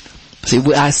 days. See,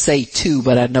 I say 2,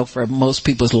 but I know for most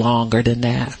people it's longer than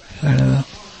that.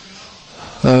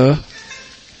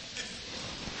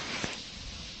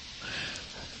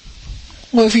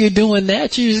 Well, if you're doing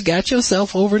that, you just got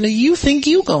yourself over and you think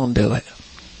you gonna do it.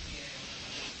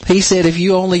 He said if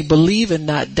you only believe and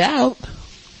not doubt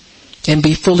and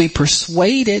be fully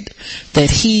persuaded that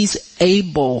He's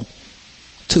able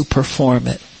to perform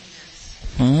it.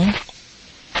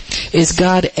 Is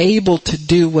God able to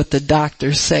do what the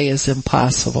doctors say is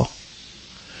impossible?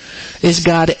 Is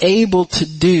God able to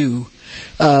do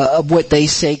what they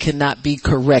say cannot be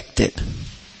corrected?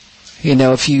 You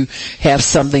know, if you have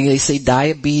something, they say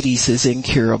diabetes is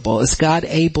incurable. Is God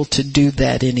able to do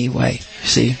that anyway?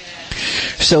 See?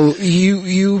 So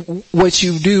what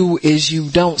you do is you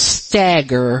don't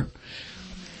stagger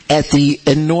at the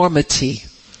enormity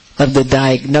of the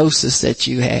diagnosis that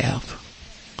you have.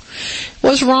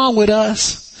 What's wrong with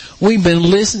us? We've been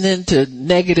listening to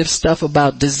negative stuff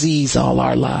about disease all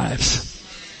our lives.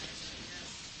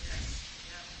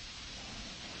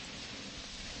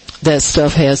 That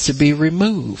stuff has to be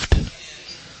removed.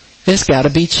 It's got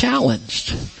to be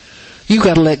challenged. You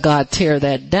got to let God tear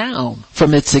that down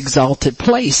from its exalted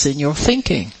place in your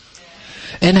thinking.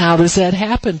 And how does that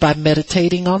happen? By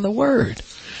meditating on the Word.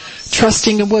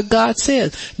 Trusting in what God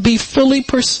says. Be fully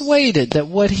persuaded that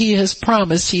what He has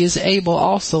promised, He is able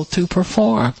also to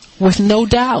perform. With no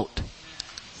doubt.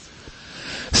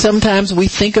 Sometimes we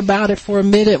think about it for a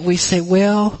minute. We say,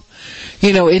 well,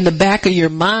 you know, in the back of your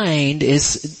mind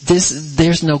is this,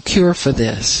 there's no cure for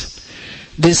this.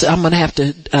 I'm going to have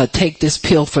to take this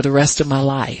pill for the rest of my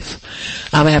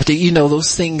life. I'm going to have to, you know,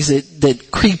 those things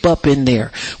that creep up in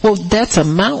there. Well, that's a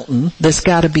mountain that's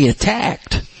got to be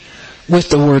attacked with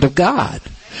the Word of God.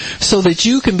 so that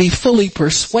you can be fully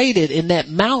persuaded and that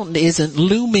mountain isn't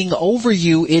looming over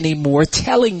you anymore,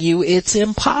 telling you it's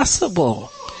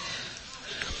impossible.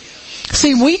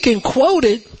 See, we can quote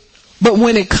it, but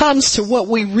when it comes to what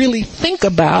we really think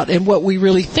about and what we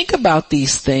really think about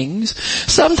these things,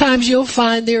 sometimes you'll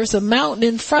find there's a mountain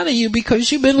in front of you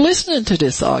because you've been listening to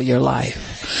this all your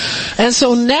life. And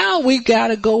so now we've got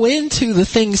to go into the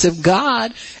things of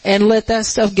God and let that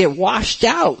stuff get washed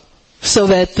out so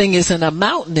that thing isn't a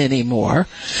mountain anymore.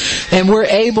 And we're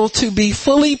able to be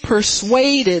fully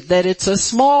persuaded that it's a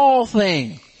small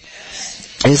thing.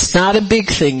 It's not a big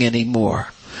thing anymore.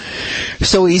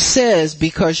 So he says,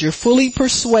 because you're fully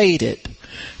persuaded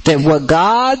that what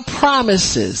God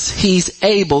promises, he's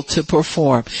able to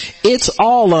perform. It's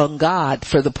all on God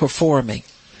for the performing.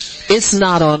 It's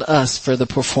not on us for the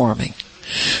performing.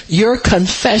 Your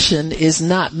confession is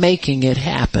not making it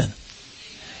happen.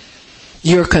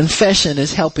 Your confession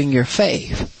is helping your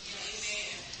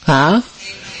faith. Huh?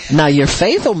 Now your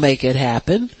faith will make it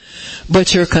happen,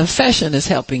 but your confession is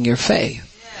helping your faith.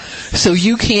 So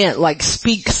you can't like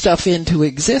speak stuff into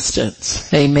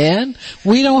existence. Amen?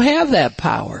 We don't have that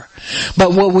power.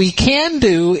 But what we can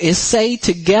do is say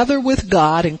together with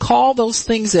God and call those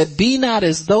things that be not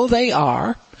as though they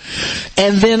are,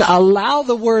 and then allow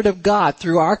the word of God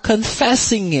through our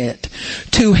confessing it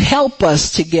to help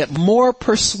us to get more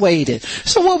persuaded.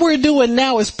 So what we're doing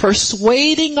now is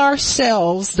persuading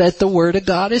ourselves that the word of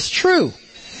God is true.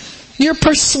 You're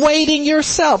persuading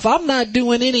yourself. I'm not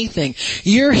doing anything.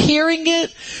 You're hearing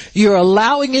it, you're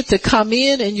allowing it to come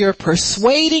in, and you're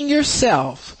persuading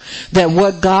yourself that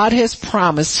what God has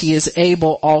promised, he is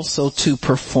able also to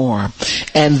perform.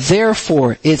 And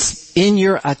therefore, it's in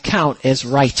your account as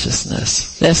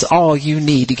righteousness. That's all you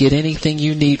need to get anything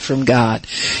you need from God.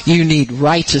 You need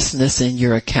righteousness in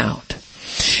your account.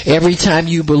 Every time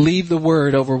you believe the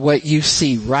word over what you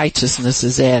see, righteousness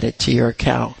is added to your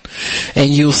account.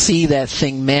 And you'll see that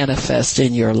thing manifest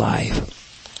in your life.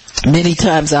 Many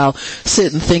times I'll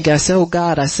sit and think, I say, oh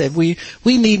God, I said, we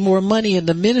need more money in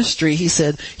the ministry. He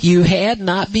said, you had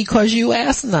not because you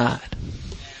asked not.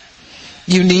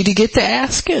 You need to get to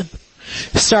asking.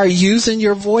 Start using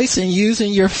your voice and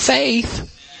using your faith.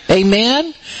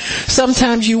 Amen?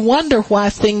 Sometimes you wonder why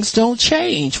things don't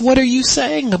change. What are you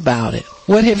saying about it?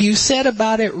 What have you said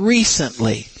about it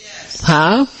recently?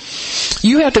 Huh?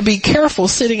 You have to be careful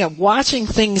sitting up watching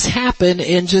things happen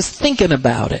and just thinking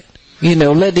about it. You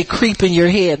know, let it creep in your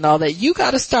head and all that. You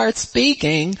got to start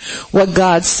speaking what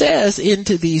God says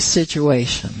into these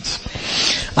situations.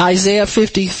 Isaiah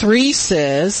 53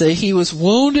 says that he was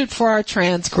wounded for our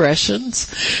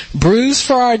transgressions, bruised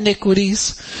for our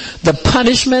iniquities. The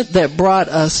punishment that brought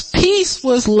us peace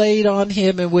was laid on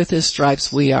him, and with his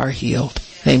stripes we are healed.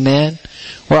 Amen.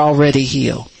 We're already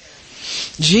healed.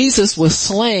 Jesus was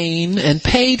slain and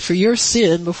paid for your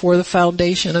sin before the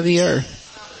foundation of the earth.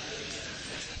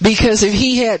 Because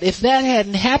if that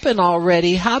hadn't happened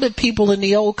already, how did people in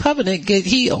the old covenant get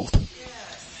healed?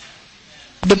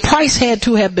 The price had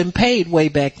to have been paid way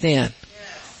back then,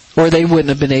 or they wouldn't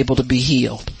have been able to be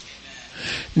healed.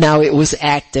 Now it was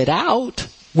acted out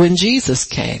when Jesus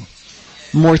came.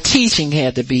 More teaching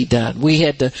had to be done. He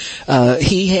had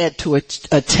to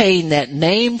attain that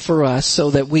name for us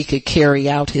so that we could carry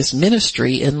out his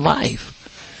ministry in life.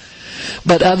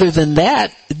 But other than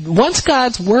that, once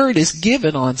God's word is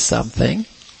given on something,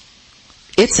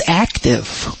 it's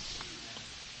active.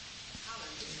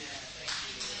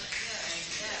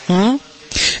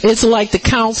 It's like the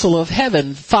council of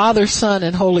heaven. Father, Son,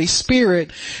 and Holy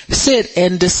Spirit sit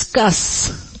and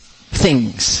discuss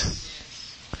things.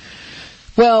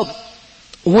 Well,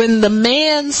 when the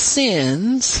man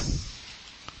sins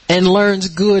and learns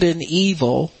good and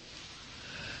evil,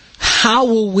 how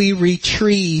will we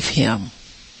retrieve him?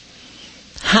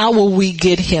 How will we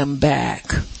get him back?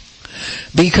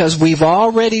 Because we've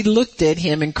already looked at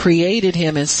him and created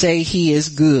him and say he is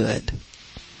good.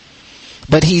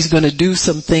 But he's going to do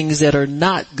some things that are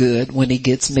not good when he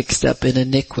gets mixed up in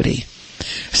iniquity.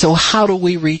 So how do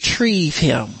we retrieve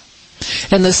him?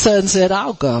 And the son said,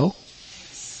 I'll go.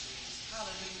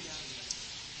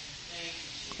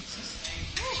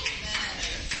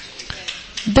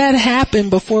 That happened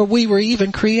before we were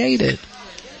even created.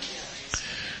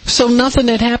 So nothing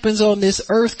that happens on this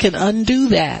earth can undo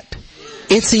that.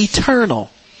 It's eternal.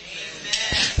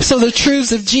 So the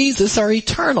truths of Jesus are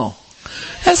eternal.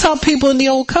 That's how people in the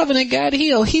old covenant got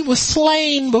healed. He was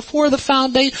slain before the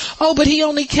foundation. Oh, but he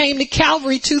only came to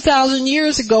Calvary 2,000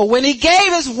 years ago. When he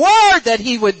gave his word that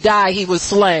he would die, he was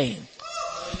slain.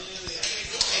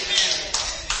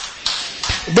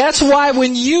 That's why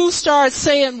when you start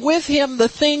saying with him the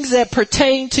things that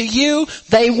pertain to you,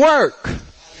 they work.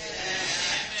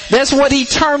 That's what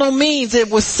eternal means. It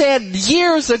was said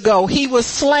years ago. He was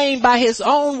slain by his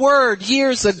own word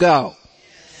years ago.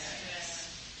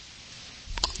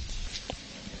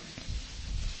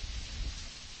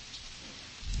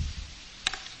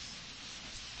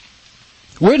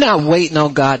 We're not waiting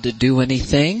on God to do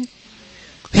anything.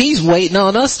 He's waiting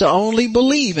on us to only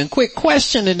believe and quit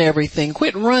questioning everything.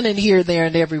 Quit running here, there,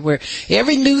 and everywhere.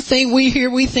 Every new thing we hear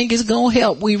we think is going to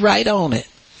help, we right on it.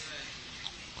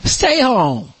 Stay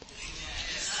home.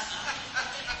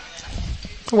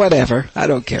 Whatever. I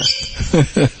don't care.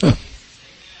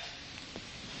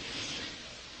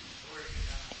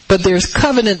 But there's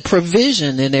covenant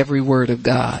provision in every word of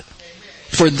God.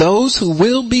 For those who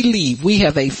will believe, we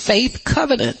have a faith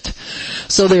covenant.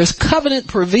 So there's covenant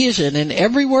provision in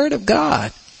every word of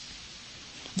God.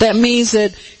 That means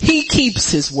that he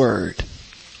keeps his word.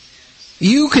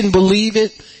 You can believe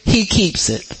it, he keeps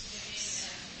it.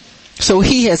 So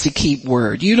he has to keep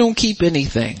word. You don't keep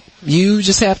anything. You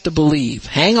just have to believe.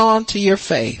 Hang on to your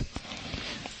faith.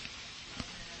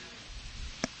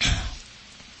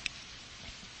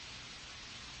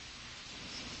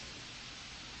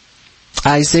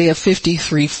 Isaiah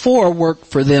 53:4 worked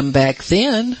for them back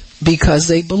then because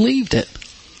they believed it,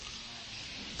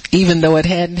 even though it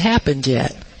hadn't happened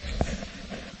yet.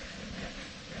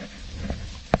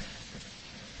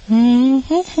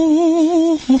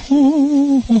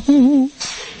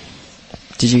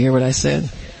 Did you hear what I said?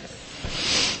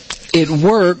 It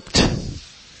worked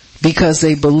because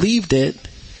they believed it,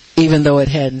 even though it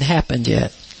hadn't happened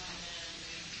yet.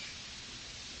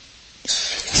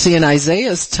 See, in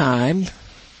Isaiah's time,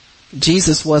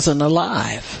 Jesus wasn't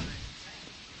alive.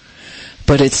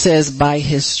 But it says by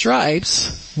his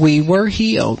stripes, we were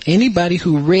healed. Anybody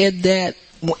who read that,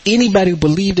 anybody who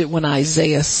believed it when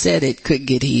Isaiah said it could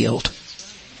get healed.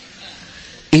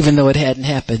 Even though it hadn't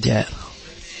happened yet.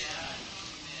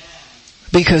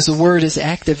 Because the word is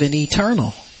active and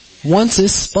eternal. Once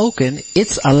it's spoken,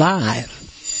 it's alive.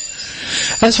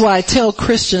 That's why I tell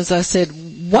Christians, I said,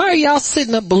 why are y'all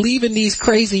sitting up believing these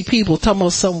crazy people talking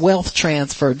about some wealth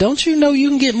transfer? Don't you know you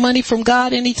can get money from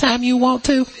God anytime you want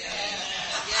to?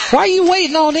 Why are you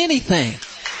waiting on anything?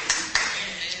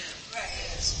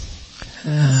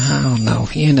 I don't know,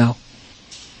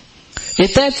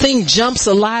 If that thing jumps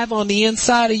alive on the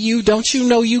inside of you, don't you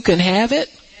know you can have it?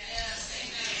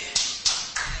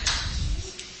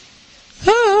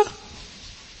 Huh?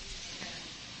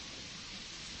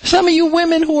 Some of you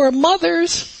women who are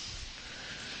mothers,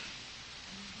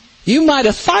 you might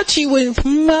have thought you would,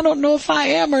 I don't know if I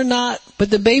am or not,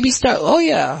 but the baby oh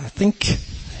yeah, I think,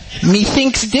 me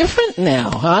thinks different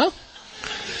now, huh?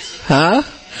 Huh?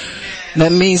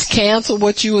 That means cancel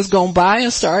what you was gonna buy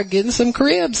and start getting some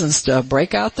cribs and stuff.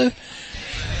 Break out the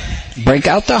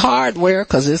hardware,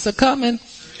 cause it's a coming.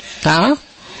 Huh?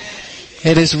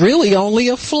 It is really only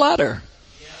a flutter.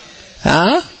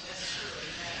 Huh?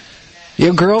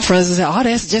 Your girlfriends say, oh,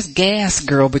 that's just gas,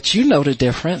 girl, but you know the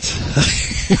difference.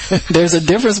 There's a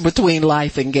difference between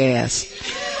life and gas.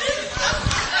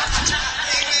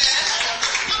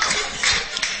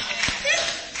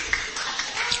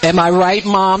 Am I right,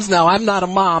 moms? No, I'm not a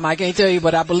mom. I can't tell you,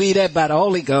 but I believe that by the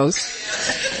Holy Ghost.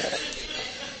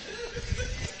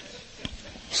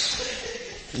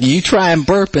 You try and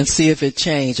burp and see if it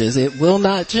changes. It will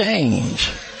not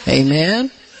change.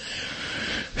 Amen?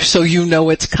 So you know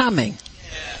it's coming.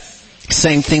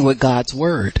 Same thing with God's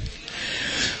word.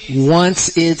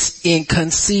 Once it's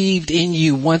conceived in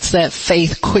you, once that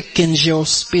faith quickens your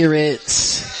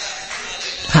spirits,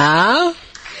 huh?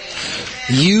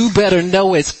 You better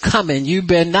know it's coming. You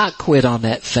better not quit on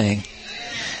that thing.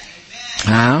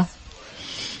 Huh?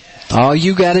 All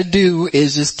you gotta do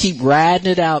is just keep riding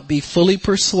it out. Be fully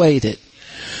persuaded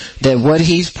that what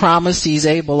he's promised, he's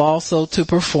able also to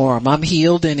perform. I'm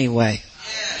healed anyway.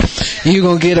 You're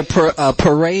gonna get a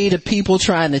parade of people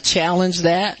trying to challenge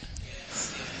that.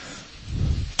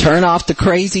 Turn off the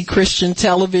crazy Christian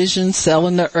television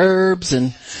selling the herbs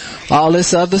and all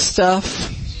this other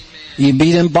stuff. You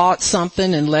done bought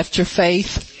something and left your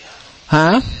faith.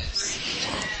 Huh?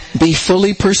 Be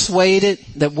fully persuaded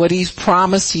that what he's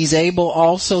promised, he's able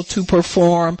also to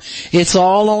perform. It's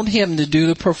all on him to do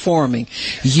the performing.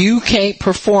 You can't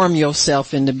perform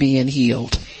yourself into being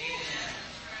healed.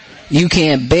 You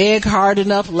can't beg hard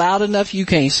enough, loud enough. You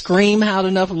can't scream loud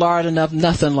enough, loud enough,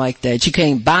 nothing like that. You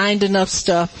can't bind enough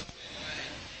stuff.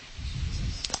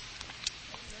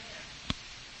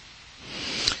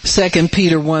 2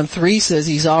 Peter 1:3 says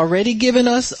he's already given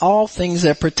us all things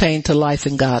that pertain to life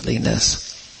and godliness.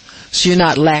 So you're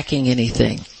not lacking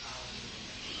anything.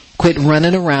 Quit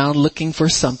running around looking for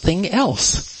something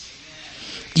else.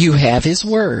 You have His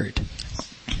Word.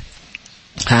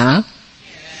 Huh?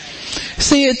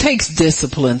 See, it takes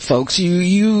discipline, folks.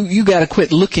 You gotta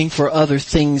quit looking for other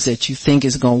things that you think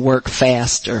is gonna work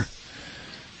faster.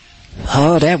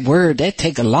 Oh, that word, that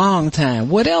take a long time.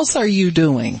 What else are you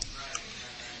doing?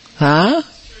 Huh?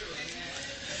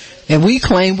 And we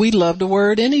claim we love the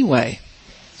word anyway.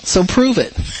 So prove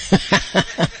it.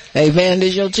 Amen. This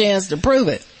is your chance to prove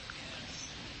it.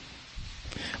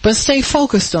 But stay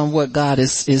focused on what God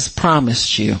is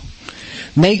promised you.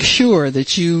 Make sure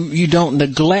that you don't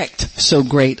neglect so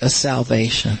great a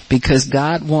salvation, because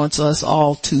God wants us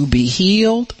all to be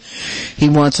healed. He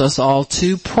wants us all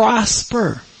to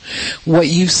prosper. What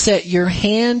you set your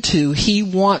hand to, He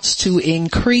wants to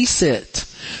increase it,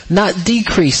 not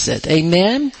decrease it.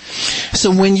 Amen?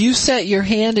 So when you set your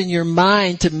hand and your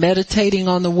mind to meditating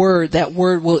on the Word, that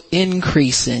Word will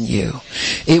increase in you.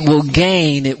 It will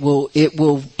gain, it will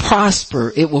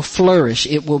prosper, it will flourish,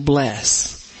 it will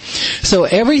bless. So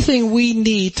everything we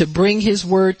need to bring His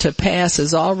Word to pass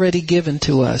is already given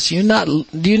to us. You're not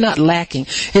lacking.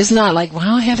 It's not like, well, I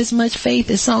don't have as much faith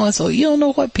as so and so. You don't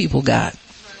know what people got.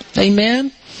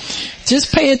 Amen?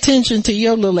 Just pay attention to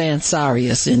your little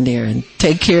Ansarius in there and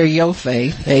take care of your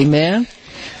faith. Amen?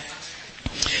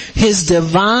 His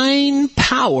divine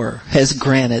power has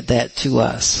granted that to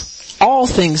us. All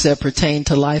things that pertain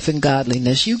to life and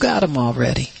godliness, you got them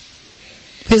already.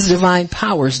 His divine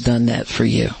power's done that for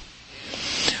you.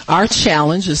 Our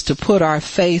challenge is to put our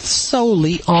faith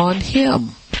solely on Him.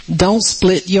 Don't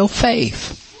split your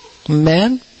faith.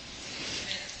 Amen?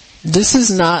 This is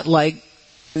not like,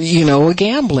 a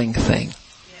gambling thing.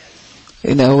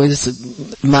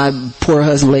 It's my poor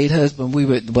late husband,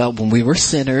 when we were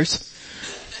sinners,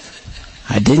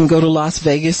 I didn't go to Las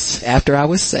Vegas after I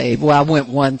was saved. Well, I went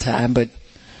one time, but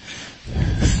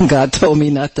God told me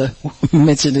not to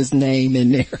mention His name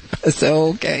in there. I said,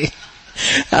 okay.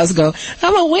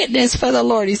 I'm a witness for the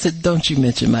Lord. He said, don't you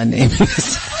mention my name.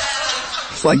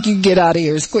 It's like, you get out of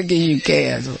here as quick as you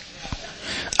can.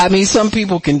 I mean, some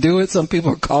people can do it. Some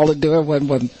people are called to do it.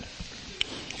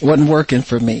 Wasn't working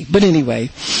for me. But anyway,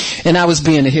 and I was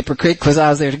being a hypocrite because I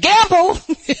was there to gamble.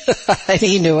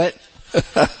 He knew it.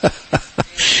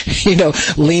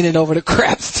 Leaning over the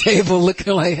craps table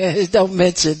looking like, hey, don't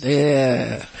mention,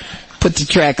 put the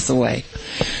tracks away.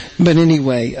 But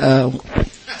anyway,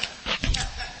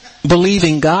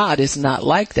 believing God is not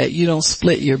like that. You don't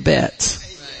split your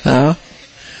bets. Huh?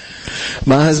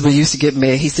 My husband used to get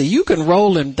mad. He said, you can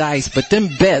roll them dice, but them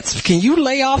bets, can you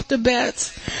lay off the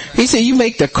bets? He said, you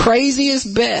make the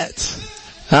craziest bets.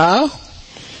 Huh?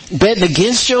 Betting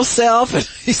against yourself. And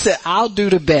he said, I'll do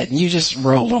the bet and you just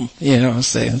roll them. You know what I'm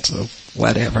saying? So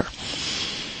whatever.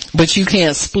 But you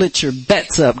can't split your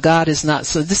bets up. God is not,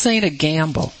 so this ain't a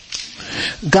gamble.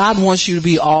 God wants you to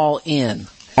be all in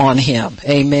on Him.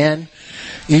 Amen.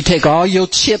 You take all your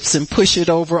chips and push it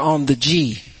over on the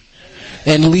G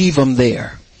and leave them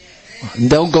there.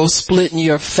 Don't go splitting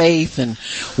your faith and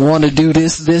want to do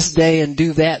this day and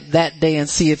do that day and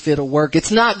see if it'll work.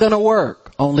 It's not going to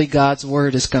work. Only God's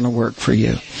Word is going to work for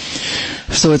you.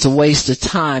 So it's a waste of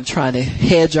time trying to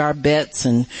hedge our bets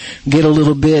and get a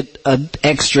little bit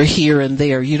extra here and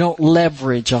there. You don't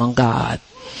leverage on God.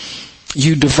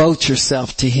 You devote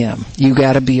yourself to Him. You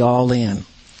got to be all in.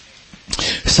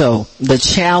 So the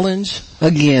challenge,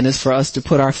 again, is for us to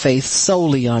put our faith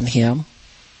solely on Him.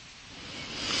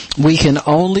 We can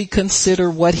only consider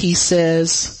what He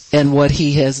says and what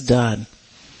He has done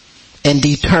and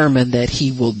determine that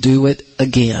He will do it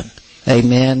again.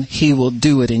 Amen. He will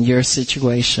do it in your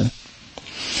situation.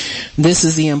 This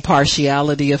is the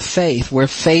impartiality of faith. Where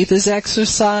faith is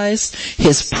exercised,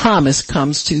 His promise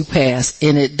comes to pass,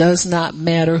 and it does not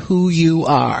matter who you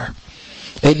are.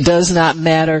 It does not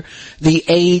matter the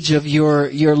age of your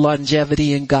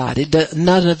longevity in God.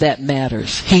 None of that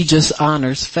matters. He just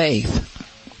honors faith.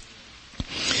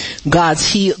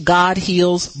 God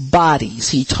heals bodies.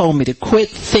 He told me to quit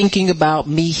thinking about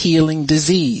me healing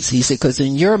disease. He said, because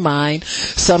in your mind,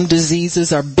 some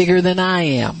diseases are bigger than I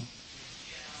am.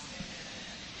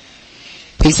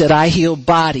 He said, I heal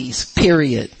bodies,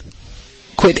 period.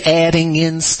 Quit adding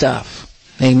in stuff.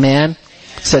 Amen.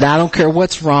 He said, I don't care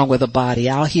what's wrong with a body.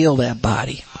 I'll heal that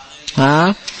body.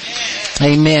 Huh?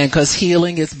 Amen. Because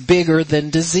healing is bigger than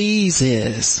disease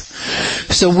is.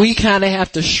 So we kind of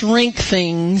have to shrink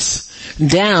things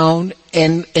down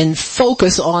and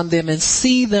focus on them and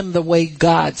see them the way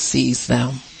God sees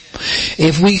them.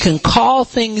 If we can call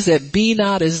things that be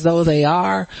not as though they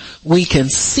are, we can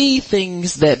see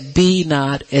things that be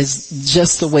not as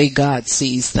just the way God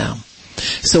sees them.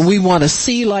 So we want to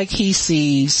see like He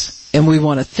sees, and we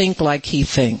want to think like He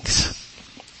thinks.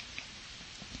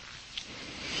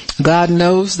 God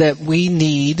knows that we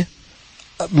need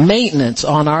maintenance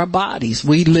on our bodies.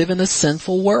 We live in a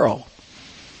sinful world.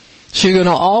 So you're going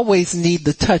to always need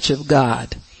the touch of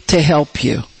God to help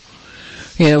you.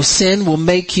 Sin will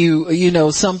make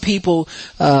you, some people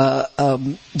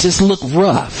just look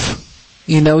rough.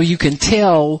 You can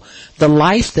tell the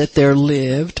life that they're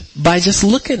lived by just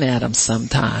looking at them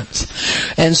sometimes.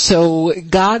 And so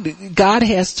God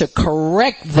has to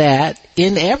correct that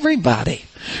in everybody.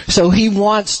 So He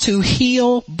wants to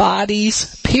heal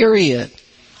bodies, period.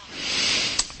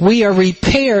 We are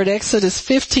repaired. Exodus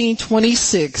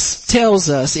 15:26 tells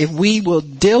us if we will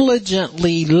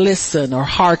diligently listen or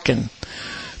hearken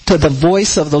to the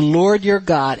voice of the Lord your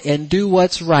God and do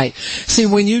what's right. See,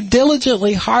 when you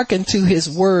diligently hearken to His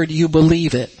word, you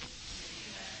believe it.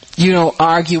 You don't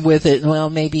argue with it. Well,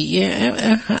 maybe,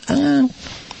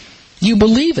 you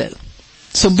believe it.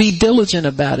 So be diligent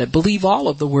about it. Believe all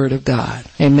of the word of God.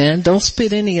 Amen. Don't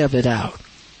spit any of it out.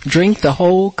 Drink the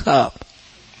whole cup.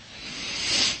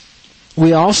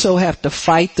 We also have to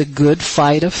fight the good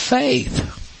fight of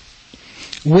faith.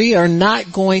 We are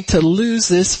not going to lose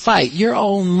this fight. Your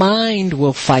own mind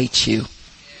will fight you.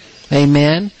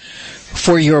 Amen.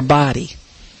 For your body.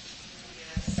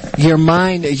 Your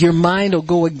mind will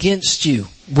go against you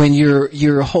when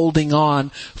you're holding on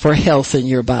for health in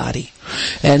your body.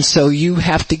 And so you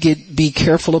have to be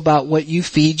careful about what you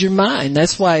feed your mind.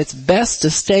 That's why it's best to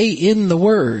stay in the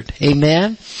Word.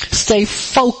 Amen. Stay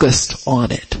focused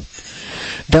on it.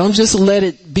 Don't just let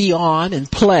it be on and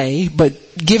play, but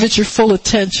give it your full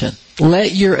attention.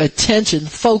 Let your attention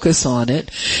focus on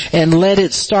it and let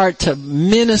it start to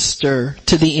minister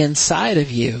to the inside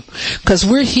of you. Because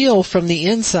we're healed from the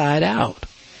inside out.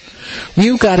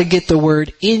 You've got to get the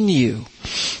word in you.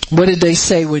 What did they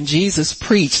say when Jesus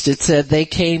preached? It said they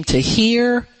came to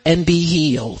hear and be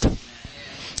healed.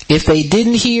 If they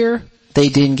didn't hear, they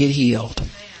didn't get healed.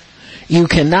 You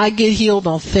cannot get healed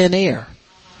on thin air.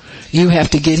 You have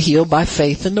to get healed by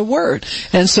faith in the word.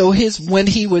 And so when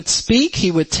he would speak,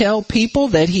 he would tell people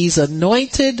that he's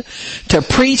anointed to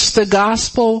preach the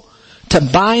gospel, to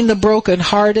bind the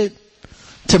brokenhearted,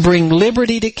 to bring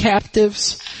liberty to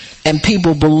captives. And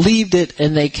people believed it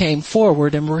and they came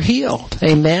forward and were healed.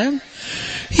 Amen.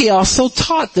 He also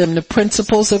taught them the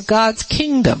principles of God's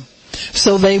kingdom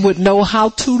so they would know how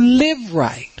to live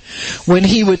right. When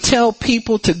he would tell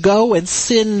people to go and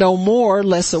sin no more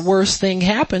lest a worse thing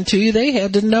happen to you, they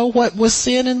had to know what was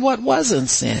sin and what wasn't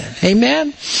sin.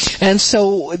 Amen? And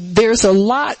so there's a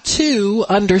lot to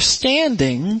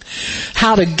understanding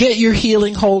how to get your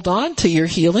healing, hold on to your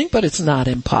healing, but it's not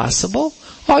impossible.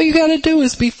 All you got to do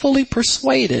is be fully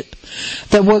persuaded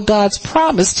that what God's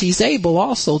promised, He's able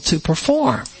also to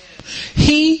perform.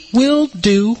 He will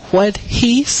do what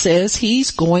He says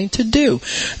He's going to do.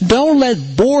 Don't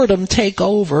let boredom take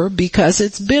over because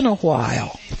it's been a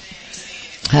while.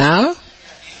 Huh?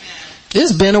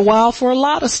 It's been a while for a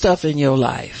lot of stuff in your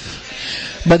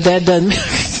life. But that doesn't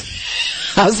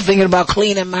I was thinking about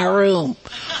cleaning my room.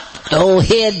 The old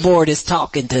headboard is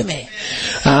talking to me.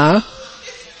 Huh?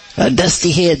 A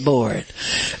dusty headboard.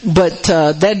 But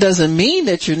that doesn't mean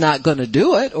that you're not going to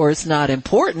do it or it's not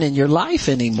important in your life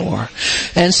anymore.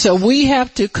 And so we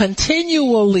have to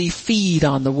continually feed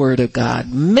on the Word of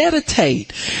God.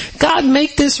 Meditate. God,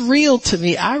 make this real to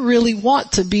me. I really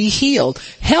want to be healed.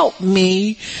 Help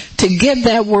me to get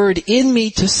that Word in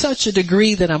me to such a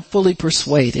degree that I'm fully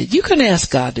persuaded. You can ask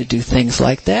God to do things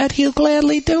like that. He'll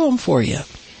gladly do them for you.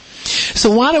 So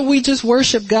why don't we just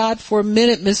worship God for a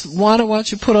minute? Miss Wanda, why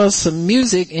don't you put on some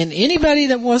music? And anybody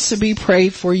that wants to be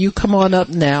prayed for, you come on up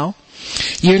now.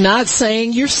 You're not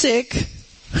saying you're sick.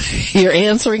 You're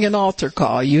answering an altar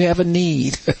call. You have a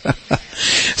need.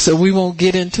 So we won't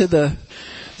get into the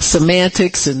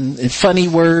semantics and funny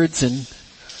words and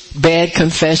bad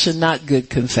confession, not good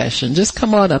confession. Just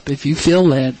come on up if you feel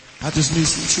led. I just need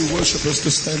some true worshipers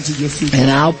to stand to your feet. And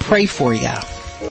I'll pray for you.